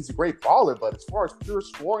game. He's a great baller, but as far as pure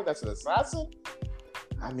scoring, that's an assassin.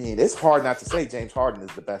 I mean, it's hard not to say James Harden is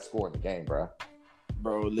the best scorer in the game, bro.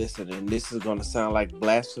 Bro, listen, and this is going to sound like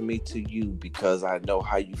blasphemy to you because I know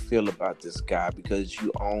how you feel about this guy because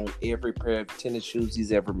you own every pair of tennis shoes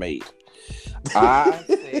he's ever made. I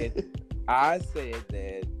I said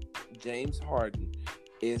that James Harden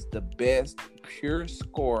is the best pure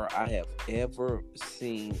scorer I have ever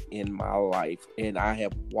seen in my life, and I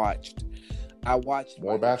watched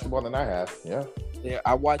more basketball than I have. Yeah. Yeah,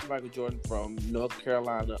 I watched Michael Jordan from North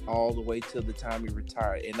Carolina all the way till the time he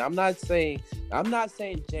retired. And I'm not saying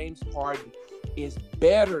James Harden is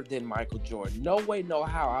better than Michael Jordan. No way, no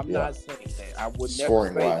how. I'm not saying that. I would never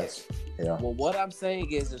say that. Yeah. Well, what I'm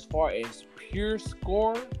saying is, as far as pure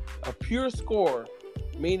scorer,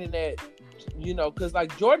 meaning that, because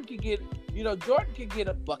like Jordan could get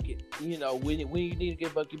a bucket, when you need to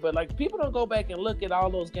get a bucket. But like people don't go back and look at all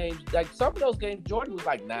those games. Like some of those games, Jordan was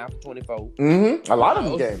like 9 for 24. Mm-hmm. A lot of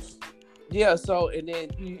them games. Yeah. So and then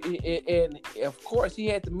and of course he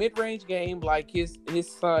had the mid-range game like his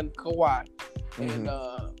son Kawhi, and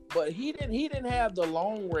but he didn't have the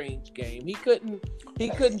long range game. He couldn't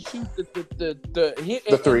shoot the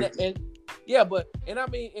three. And I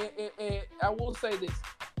mean, I will say this.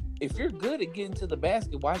 If you're good at getting to the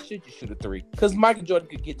basket, why should you shoot a three? Because Michael Jordan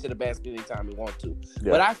could get to the basket anytime he wants to.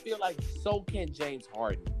 Yeah. But I feel like so can James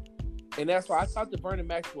Harden. And that's why I talked to Vernon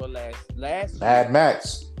Maxwell last Mad year.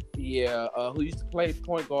 Max. Yeah, who used to play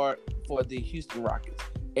point guard for the Houston Rockets.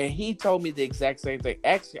 And he told me the exact same thing.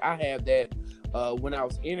 Actually, I have that when I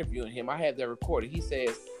was interviewing him. I have that recorded. He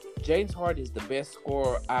says, James Harden is the best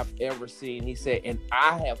scorer I've ever seen. He said, and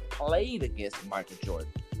I have played against Michael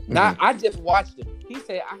Jordan. Now, I just watched him. He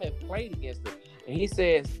said, I have played against him. And he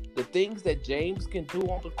says, the things that James can do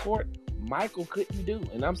on the court, Michael couldn't do.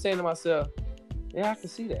 And I'm saying to myself, yeah, I can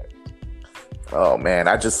see that. Oh, man.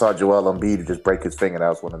 I just saw Joel Embiid just break his finger. That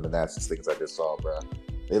was one of the nastiest things I just saw, bro.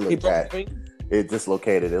 It looked bad. It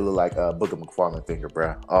dislocated. It looked like a Booger McFarland finger,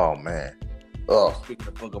 bro. Oh, man. Oh. Speaking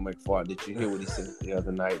of Booger McFarland, did you hear what he said the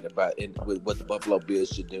other night about what the Buffalo Bills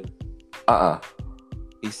should do?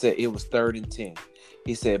 He said it was 3rd and 10.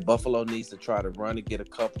 He said Buffalo needs to try to run and get a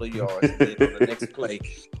couple of yards, and then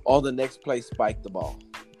on the next play, spike the ball.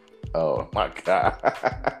 Oh my God!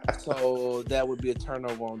 So that would be a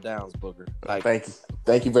turnover on downs, Booger. Like,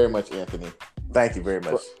 thank you very much, Anthony. Thank you very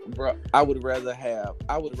much, bro. I would rather have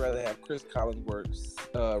Chris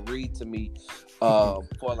Collinsworth read to me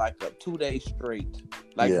for like a 2 days straight.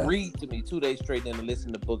 Read to me 2 days straight, than to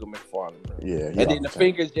listen to Booger McFarland. Bro. Yeah, and then the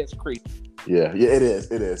fingers just creep. Yeah, it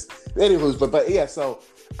is. Anyways, but yeah. So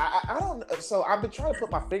I don't. So I've been trying to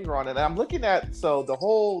put my finger on it, and I'm looking at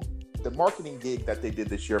the marketing gig that they did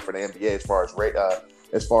this year for the NBA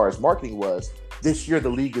as far as marketing was. This year, the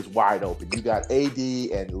league is wide open. You got AD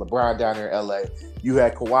and LeBron down here in LA. You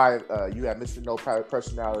had Kawhi. You had Mr. No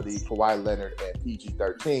Personality, Kawhi Leonard, and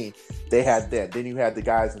PG-13. They had them. Then you had the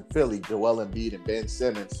guys in Philly, Joel Embiid and Ben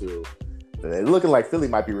Simmons, who they're looking like Philly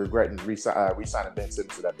might be regretting re-signing Ben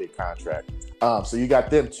Simmons to that big contract. So you got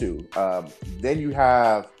them two. Then you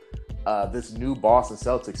have this new Boston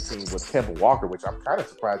Celtics team with Kemba Walker, which I'm kind of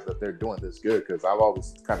surprised that they're doing this good because I've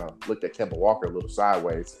always kind of looked at Kemba Walker a little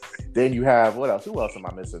sideways. Then you have, what else? Who else am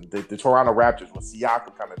I missing? The Toronto Raptors with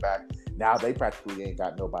Siakam coming back. Now they practically ain't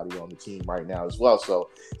got nobody on the team right now as well. So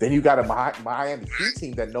then you got a Miami Heat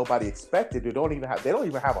team that nobody expected. They don't even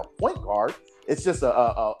have a point guard. It's just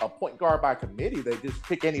a point guard by committee. They just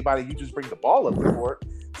pick anybody. You just bring the ball up the court.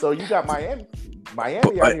 So you got Miami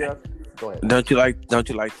out here. Go ahead. Don't you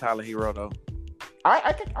like Tyler Hero though?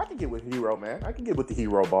 I can get with Hero, man. I can get with the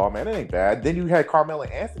Hero ball, man. It ain't bad. Then you had Carmelo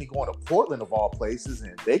Anthony going to Portland of all places,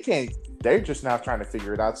 and they're just now trying to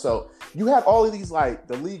figure it out. So you have all of these,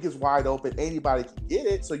 the league is wide open, anybody can get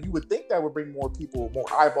it. So you would think that would bring more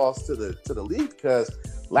eyeballs to the league, because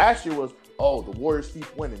last year was, the Warriors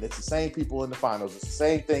keep winning. It's the same people in the finals. It's the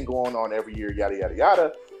same thing going on every year, yada yada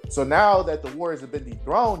yada. So now that the Warriors have been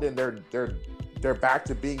dethroned and they're back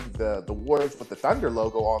to being the Warriors with the Thunder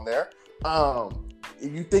logo on there.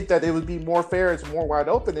 You think that it would be more fair, it's more wide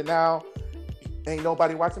open, and now ain't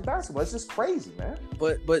nobody watching basketball. It's just crazy, man.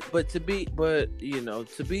 But to be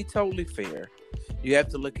totally fair, you have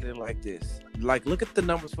to look at it like this. Like, look at the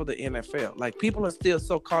numbers for the NFL. Like, people are still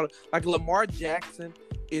so caught up. Like, Lamar Jackson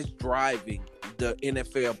is driving the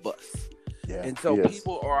NFL bus. Yeah, and so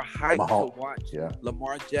people are hyped to watch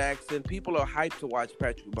Lamar Jackson. People are hyped to watch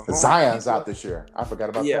Patrick Mahomes. Zion's out this year. I forgot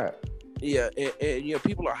about that. Yeah, and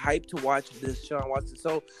people are hyped to watch this Sean Watson.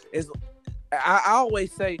 So I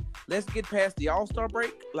always say, let's get past the All-Star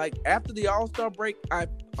break. Like, after the All-Star break,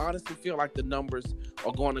 honestly feel like the numbers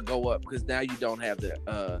are going to go up because now you don't have the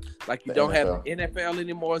The don't have NFL. the NFL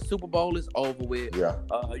anymore. Super Bowl is over with. Yeah.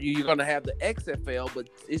 You're going to have the XFL, but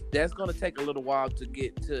that's going to take a little while to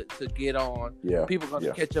get on. Yeah. People are going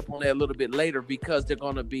to catch up on that a little bit later because they're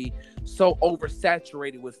going to be so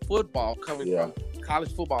oversaturated with football coming from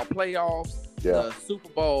college football playoffs, the Super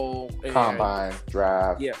Bowl, and Combine,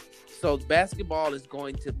 draft. Yeah. So basketball is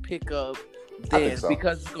going to pick up then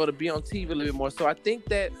because it's going to be on TV a little bit more. So I think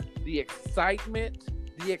that the excitement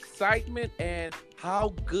and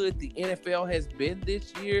how good the NFL has been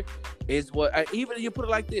this year is what even you put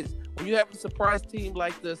it like this. When you have a surprise team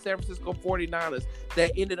like the San Francisco 49ers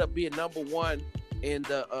that ended up being number one in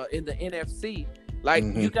the NFC, like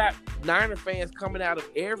you got Niner fans coming out of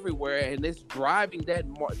everywhere, and it's driving that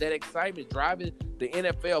excitement, driving the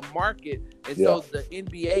NFL market, and so the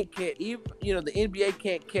NBA can't the NBA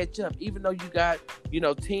can't catch up, even though you got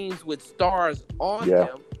teams with stars on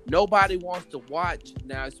them. Nobody wants to watch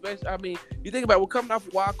now, especially. I mean, you think about it, we're coming off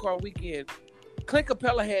a wild card weekend. Clint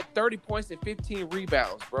Capella had 30 points and 15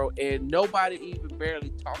 rebounds, bro, and nobody even barely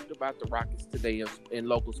talked about the Rockets today in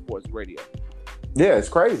local sports radio. Yeah, it's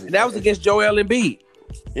crazy. And that was against Joel Embiid.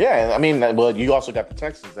 Yeah, I mean, well, you also got the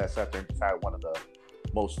Texans that sat there and decided one of the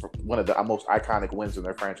most iconic wins in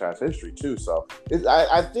their franchise history too. So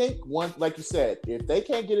I think like you said, if they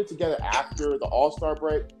can't get it together after the All-Star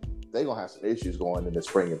break, they're gonna have some issues going in the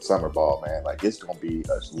spring and summer ball, man. Like it's gonna be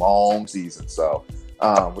a long season. So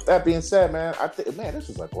with that being said, man, I think this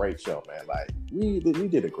was a great show, man. Like we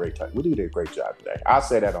did a great time. We did a great job today. I'll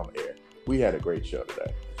say that on the air. We had a great show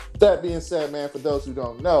today. That being said, man, for those who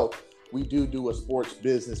don't know, we do a sports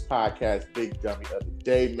business podcast, Big Dummy of the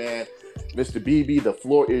Day, man. Mr. BB, the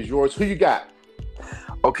floor is yours. Who you got?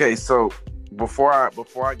 Okay, so before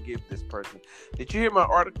I give this person, did you hear my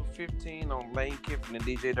Article 15 on Lane Kiffin and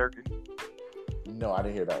DJ Durkin? No, I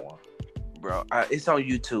didn't hear that one. Bro, it's on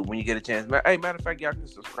YouTube when you get a chance. Hey, matter of fact, y'all can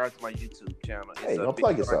subscribe to my YouTube channel. Hey, don't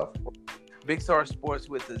plug yourself. Big Star Sports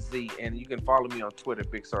with a Z, and you can follow me on Twitter,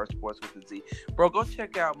 Big Star Sports with a Z. Bro, go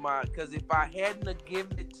check out because if I hadn't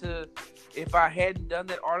done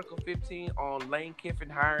that Article 15 on Lane Kiffin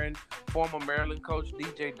hiring former Maryland coach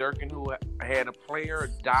DJ Durkin, who had a player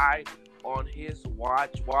die on his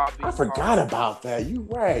watch while being I forgot about that. You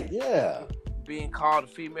right, yeah. Being called a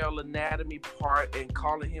female anatomy part and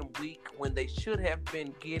calling him weak when they should have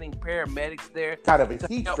been getting paramedics there. Kind of a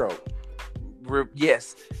heat stroke.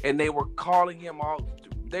 Yes, and they were calling him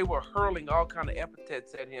they were hurling all kind of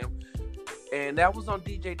epithets at him, and that was on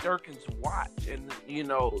DJ Durkin's watch. And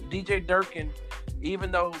DJ Durkin, even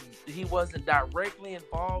though he wasn't directly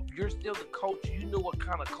involved, you're still the coach. You knew what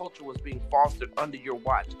kind of culture was being fostered under your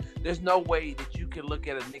watch. There's no way that you can look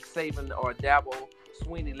at a Nick Saban or a Dabo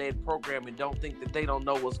Sweeney-led program and don't think that they don't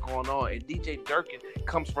know what's going on. And DJ Durkin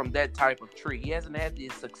comes from that type of tree. He hasn't had the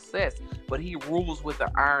success, but he rules with an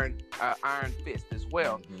iron fist as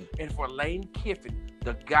well. Mm-hmm. And for Lane Kiffin,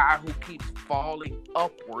 the guy who keeps falling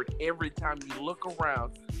upward every time you look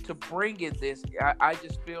around, to bring in this, I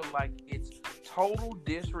just feel like it's total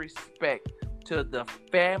disrespect to the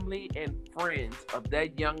family and friends of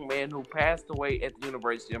that young man who passed away at the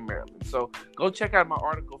University of Maryland. So go check out my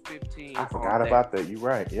Article 15. I forgot about that. You're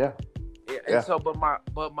right. Yeah. And so, but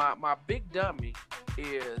my big dummy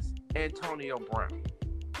is Antonio Brown,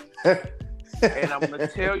 and I'm gonna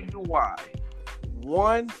tell you why.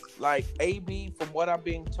 One, like AB, from what I'm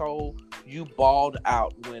being told, you balled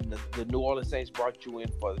out when the New Orleans Saints brought you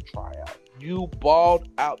in for the tryout. You balled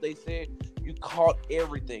out. They said you caught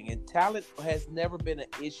everything, and talent has never been an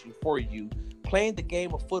issue for you. Playing the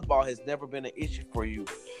game of football has never been an issue for you.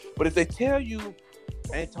 But if they tell you,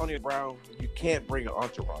 Antonio Brown, you can't bring an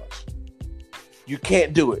entourage, you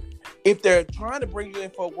can't do it. If they're trying to bring you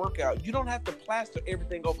in for a workout, you don't have to plaster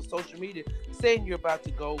everything over social media saying you're about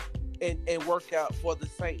to go and work out for the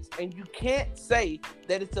Saints. And you can't say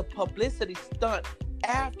that it's a publicity stunt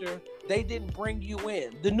after they didn't bring you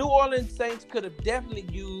in. The New Orleans Saints could have definitely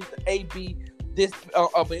used AB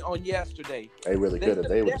on yesterday. They really could have.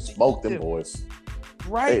 They would have smoked them boys.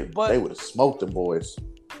 Right, they would have smoked them boys.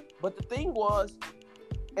 But the thing was,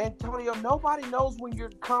 Antonio, nobody knows when you're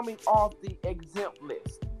coming off the exempt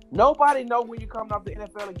list. Nobody knows when you're coming off the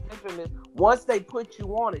NFL exemption list once they put you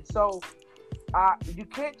on it. So you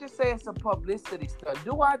can't just say it's a publicity stunt.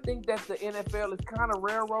 Do I think that the NFL is kind of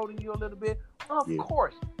railroading you a little bit? Of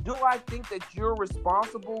course. Do I think that you're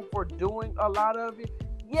responsible for doing a lot of it?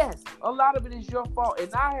 Yes, a lot of it is your fault.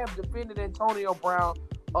 And I have defended Antonio Brown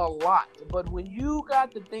a lot. But when you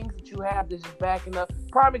got the things that you have that's just backing up,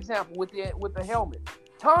 prime example with the helmet.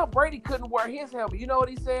 Tom Brady couldn't wear his helmet. You know what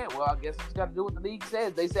he said? Well, I guess it's got to do what the league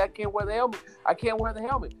says. They say I can't wear the helmet. I can't wear the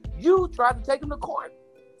helmet. You tried to take him to court.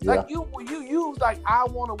 Like you like, I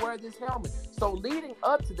want to wear this helmet. So leading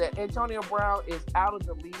up to that, Antonio Brown is out of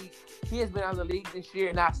the league. He has been out of the league this year,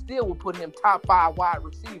 and I still would put him top 5 wide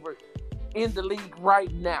receiver in the league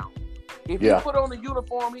right now. If he put on the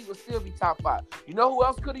uniform, he would still be top 5. You know who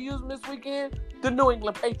else could have used him this weekend? The New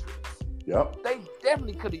England Patriots. Yep. They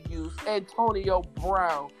definitely could have used Antonio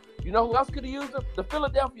Brown. You know who else could have used him? The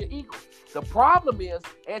Philadelphia Eagles. The problem is,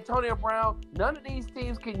 Antonio Brown, none of these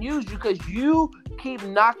teams can use you because you keep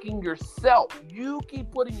knocking yourself. You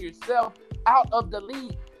keep putting yourself out of the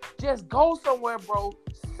league. Just go somewhere, bro.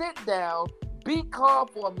 Sit down. Be calm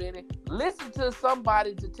for a minute. Listen to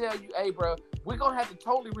somebody to tell you, hey, bro, we're going to have to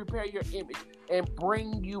totally repair your image and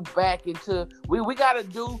bring you back into – we got to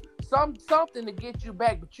do something to get you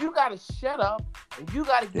back. But you got to shut up and you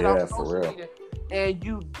got to get off social media. And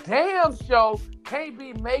you damn sure can't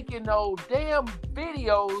be making no damn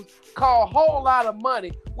videos called Whole Lot of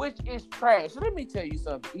Money, which is trash. So let me tell you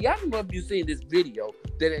something. I don't know if you've seen this video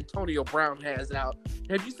that Antonio Brown has out.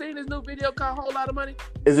 Have you seen this new video called Whole Lot of Money?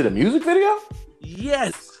 Is it a music video?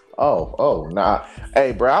 Yes. Oh, nah.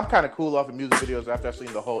 Hey, bro, I'm kind of cool off of music videos after I've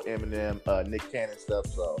seen the whole Eminem, Nick Cannon stuff.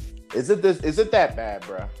 So, is it that bad,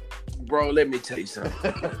 bro? Bro, let me tell you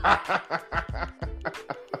something.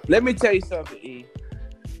 Let me tell you something, E.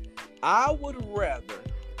 I would rather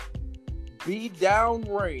be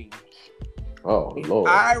downrange in Lord.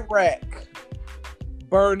 Iraq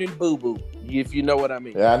burning boo-boo, if you know what I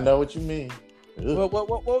mean. Yeah, I know what you mean. What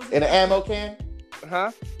was it? In an ammo can?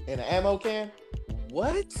 Huh? In an ammo can?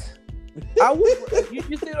 What? I would. You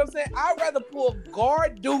see what I'm saying? I'd rather pull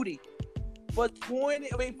guard duty for 20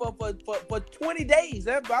 days.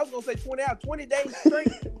 I was gonna say 20 hours, 20 days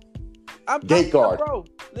straight. Gate guard. Bro,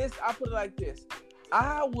 listen, I put it like this.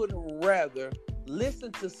 I would rather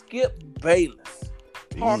listen to Skip Bayless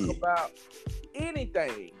talk about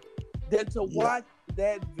anything than to watch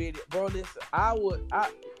that video. Bro, listen, I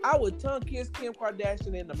would tongue kiss Kim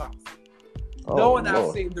Kardashian in the mouth. Knowing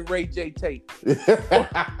I've seen the Ray J tape. Than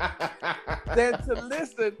to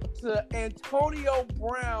listen to Antonio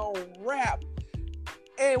Brown rap.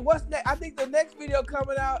 And what's next? I think the next video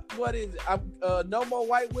coming out, what is it? No More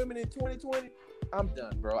White Women in 2020? I'm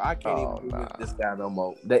done, bro. I can't even do this guy no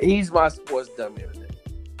more. He's my sports dummy today.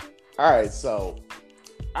 All right, so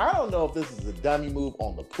I don't know if this is a dummy move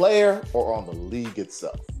on the player or on the league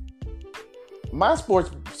itself. My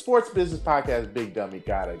sports business podcast, Big Dummy,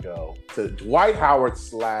 gotta go to Dwight Howard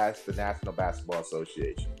 / the National Basketball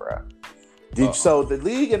Association, bro. So the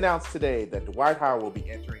league announced today that Dwight Howard will be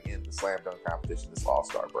entering in the slam dunk competition this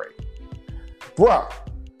All-Star break. Bro,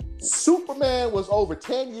 Superman was over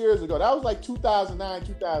 10 years ago. That was like 2009,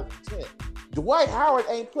 2010. Dwight Howard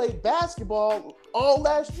ain't played basketball all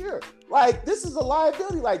last year. Like, this is a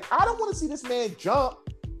liability. Like, I don't want to see this man jump.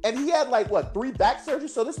 And he had 3 back surgeries.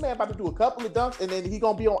 So this man about to do a couple of dunks and then he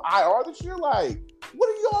gonna be on IR this year. Like, what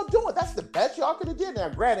are y'all doing? That's the best y'all could have did. Now,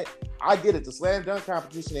 granted, I get it. The slam dunk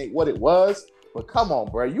competition ain't what it was. But come on,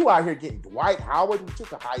 bro. You out here getting Dwight Howard, who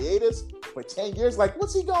took a hiatus for 10 years. Like,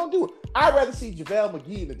 what's he gonna do? I'd rather see JaVale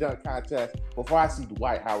McGee in the dunk contest before I see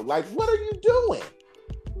Dwight Howard. Like, what are you doing?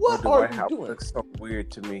 What are you doing? Looks so weird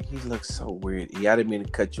to me. He looks so weird. I didn't mean to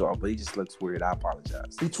cut you off, but he just looks weird. I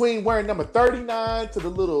apologize. Between wearing number 39 to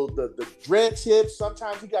the dread tips,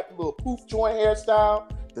 sometimes he got the little poof joint hairstyle,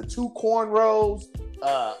 the 2 cornrows,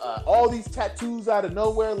 all these tattoos out of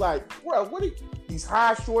nowhere. Like, bro, what are these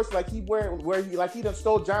high shorts? Like he he done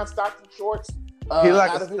stole John Stockton shorts. He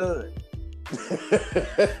like a stud.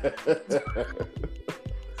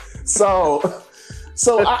 So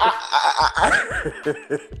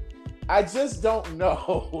I just don't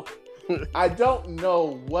know. I don't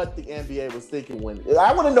know what the NBA was thinking when.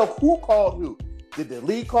 I want to know who called who. Did the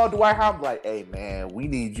league call Dwight Howard? Like, hey man, we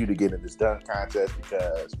need you to get in this dunk contest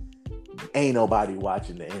because ain't nobody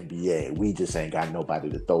watching the NBA. We just ain't got nobody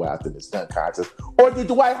to throw out to this dunk contest. Or did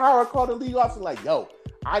Dwight Howard call the league officer like, yo,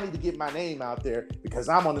 I need to get my name out there because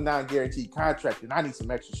I'm on a non-guaranteed contract and I need some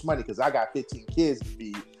extra money because I got 15 kids to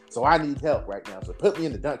feed. So I need help right now. So put me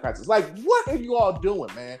in the dunk contest. Like, what are you all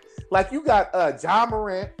doing, man? Like, you got John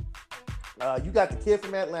Morant. You got the kid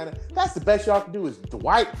from Atlanta. That's the best y'all can do is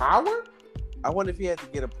Dwight Howard? I wonder if he had to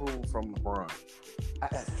get approval from LeBron.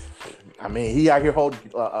 I mean, he out here holding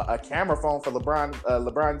a camera phone for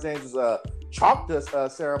LeBron James' chalk dust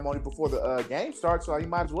ceremony before the game starts, so he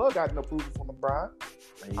might as well got an approval from LeBron.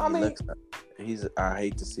 I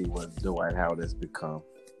hate to see what Dwight Howard has become.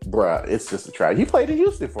 Bruh, it's just a try. He played in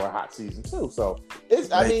Houston for a hot season too, so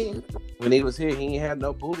When he was here, he ain't had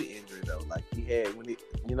no booty injury though. Like he had when he.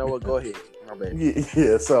 You know what? Go ahead. My bad.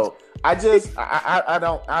 Yeah. So I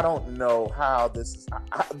don't know how this is.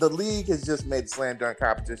 The league has just made the slam dunk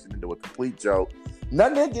competition into a complete joke.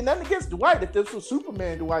 Nothing against Dwight. If this was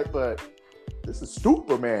Superman Dwight, but this is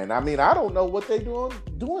Superman. I mean, I don't know what they doing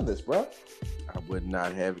this, bro. I would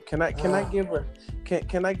not have it. Can I give her?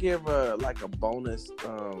 Can I give like a bonus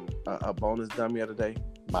dummy of the day?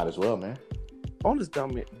 Might as well, man. Bonus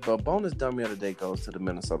dummy of the day goes to the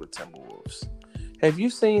Minnesota Timberwolves. Have you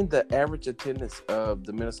seen the average attendance of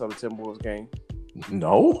the Minnesota Timberwolves game?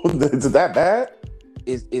 No, is it that bad?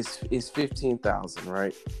 It's 15,000,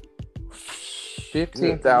 right?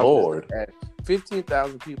 15,000. Lord,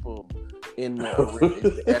 15,000 people in the arena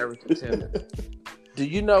is the average attendance. Do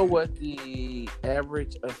you know what the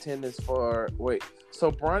average attendance for? Wait, so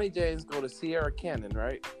Bronny James go to Sierra Canyon,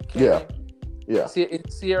 right? Canyon? Yeah.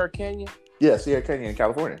 Sierra Canyon. Yeah, Sierra Canyon in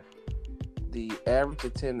California. The average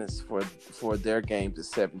attendance for their games is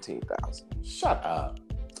 17,000. Shut up.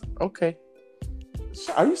 Okay.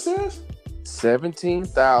 Are you serious?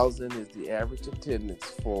 17,000 is the average attendance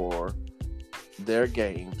for their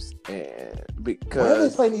games, and because where are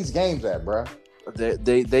they playing these games at, bro?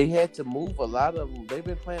 They had to move a lot of them. They've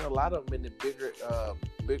been playing a lot of them in the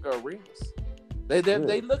bigger arenas.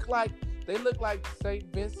 They look like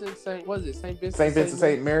St. Vincent,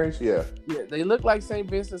 St. Mary's. Yeah, they look like St.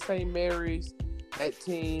 Vincent, St. Mary's. That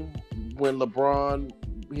team when LeBron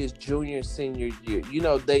his junior and senior year, you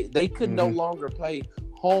know, they could no longer play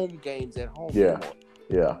home games at home anymore.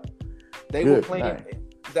 Yeah, they were playing. Night.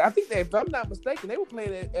 I think if I'm not mistaken, they were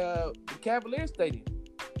playing at the Cavaliers Stadium.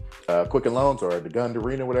 Quicken Loans or the Gund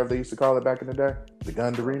Arena, whatever they used to call it back in the day. The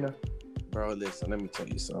Gund Arena. Bro, listen, let me tell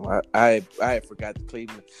you something. I had forgot the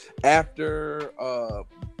Cleveland. After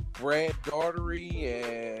Brad Daugherty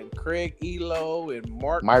and Craig Elo and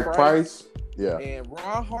Mike Price. Yeah. And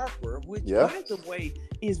Ron Harper, which by the way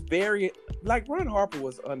is very like Ron Harper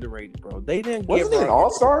was underrated, bro. They didn't Wasn't he an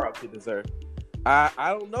all-star? To deserve. I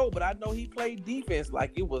don't know, but I know he played defense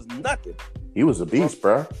like it was nothing. He was a beast,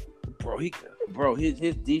 bro.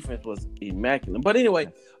 His defense was immaculate. But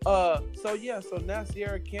anyway, so now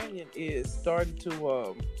Sierra Canyon is starting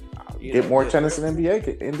to get more tennis than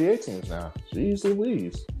NBA teams now. Jeez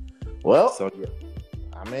Louise. Well,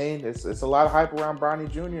 I mean, it's a lot of hype around Bronny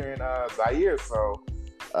Jr. and Zaire, so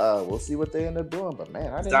we'll see what they end up doing. But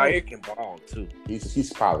man, Zaire can ball too.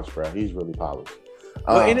 He's polished, bro. He's really polished.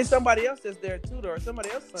 And then somebody else that's there too, though. Somebody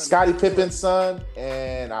else. Scottie Pippen's son,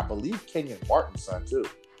 and I believe Kenyon Martin's son too.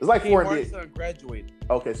 It's like Kenyon Martin's son graduated.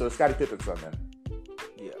 Okay, so it's Scottie Pippen's son then.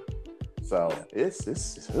 Yeah. So it's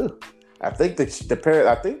I think the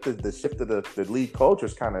shift of the league culture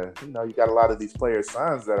is kind of, you know, you got a lot of these players'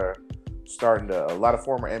 sons that are starting to, a lot of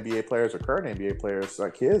former NBA players or current NBA players,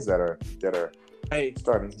 kids that are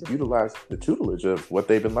starting to utilize the tutelage of what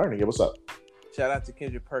they've been learning. Yeah, what's up? Shout out to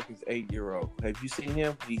Kendrick Perkins, 8-year-old. Have you seen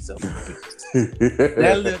him? He's a beast.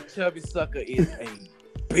 That little chubby sucker is a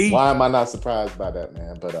beast. Why am I not surprised by that,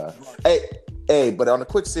 man? But but on a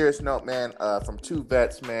quick serious note, man, from two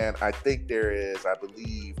vets, man, I think there is, I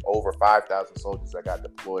believe, over 5,000 soldiers that got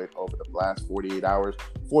deployed over the last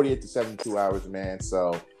 48 to 72 hours, man.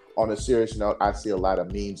 So on a serious note, I see a lot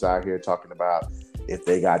of memes out here talking about if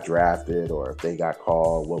they got drafted or if they got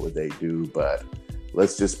called, what would they do? But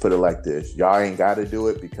let's just put it like this. Y'all ain't got to do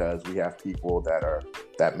it because we have people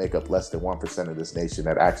that make up less than 1% of this nation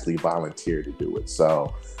that actually volunteer to do it.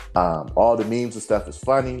 So all the memes and stuff is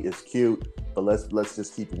funny, it's cute, but let's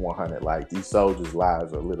just keep it 100. Like, these soldiers'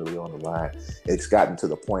 lives are literally on the line. It's gotten to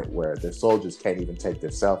the point where the soldiers can't even take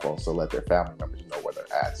their cell phones to let their family members know where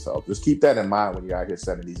they're at. So just keep that in mind when you're out here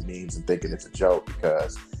sending these memes and thinking it's a joke,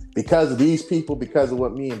 because of these people, because of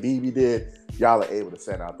what me and BB did, y'all are able to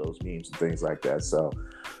send out those memes and things like that. So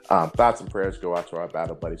thoughts and prayers go out to our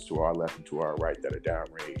battle buddies to our left and to our right that are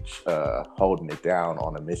downrange, holding it down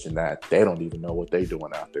on a mission that they don't even know what they're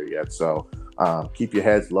doing out there yet. So keep your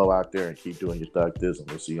heads low out there and keep doing your thug-ism.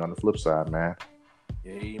 We'll see you on the flip side, man.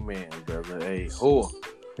 Amen, brother. Hey,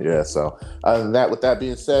 Yeah, so other than that, with that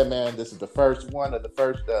being said, man, this is the first one of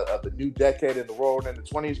the new decade in the Roaring in the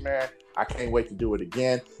 20s, man. I can't wait to do it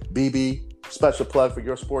again. BB, special plug for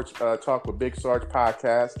your Sports Talk with Big Sarge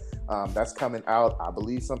podcast. That's coming out, I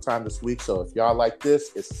believe, sometime this week. So if y'all like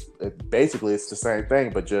this, it's the same thing,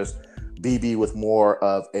 but just BB with more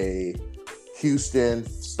of a Houston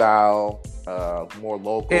style, more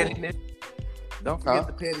local. Don't forget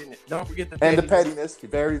the pettiness. Don't forget the pettiness. And the pettiness.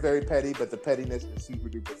 Very, very petty, but the pettiness is super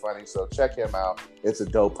duper funny. So check him out. It's a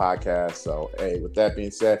dope podcast. So, hey, with that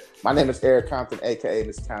being said, my name is Eric Compton, aka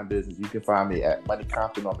Mr. Town Business. You can find me at Money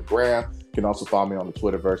Compton on the gram. You can also follow me on the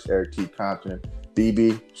Twitterverse, Eric T. Compton.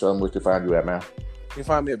 BB, show them where to find you at, man. You can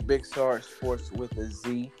find me at Big Star Sports with a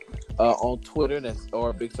Z on Twitter. That's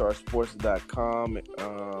or BigStarSports.com.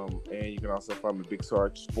 And you can also find me Big Star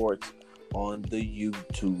Sports on the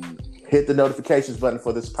YouTube. Hit the notifications button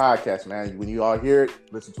for this podcast, man. When you all hear it,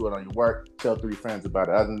 listen to it on your work. Tell 3 friends about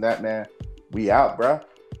it. Other than that, man, we out, bro.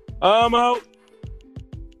 I'm out.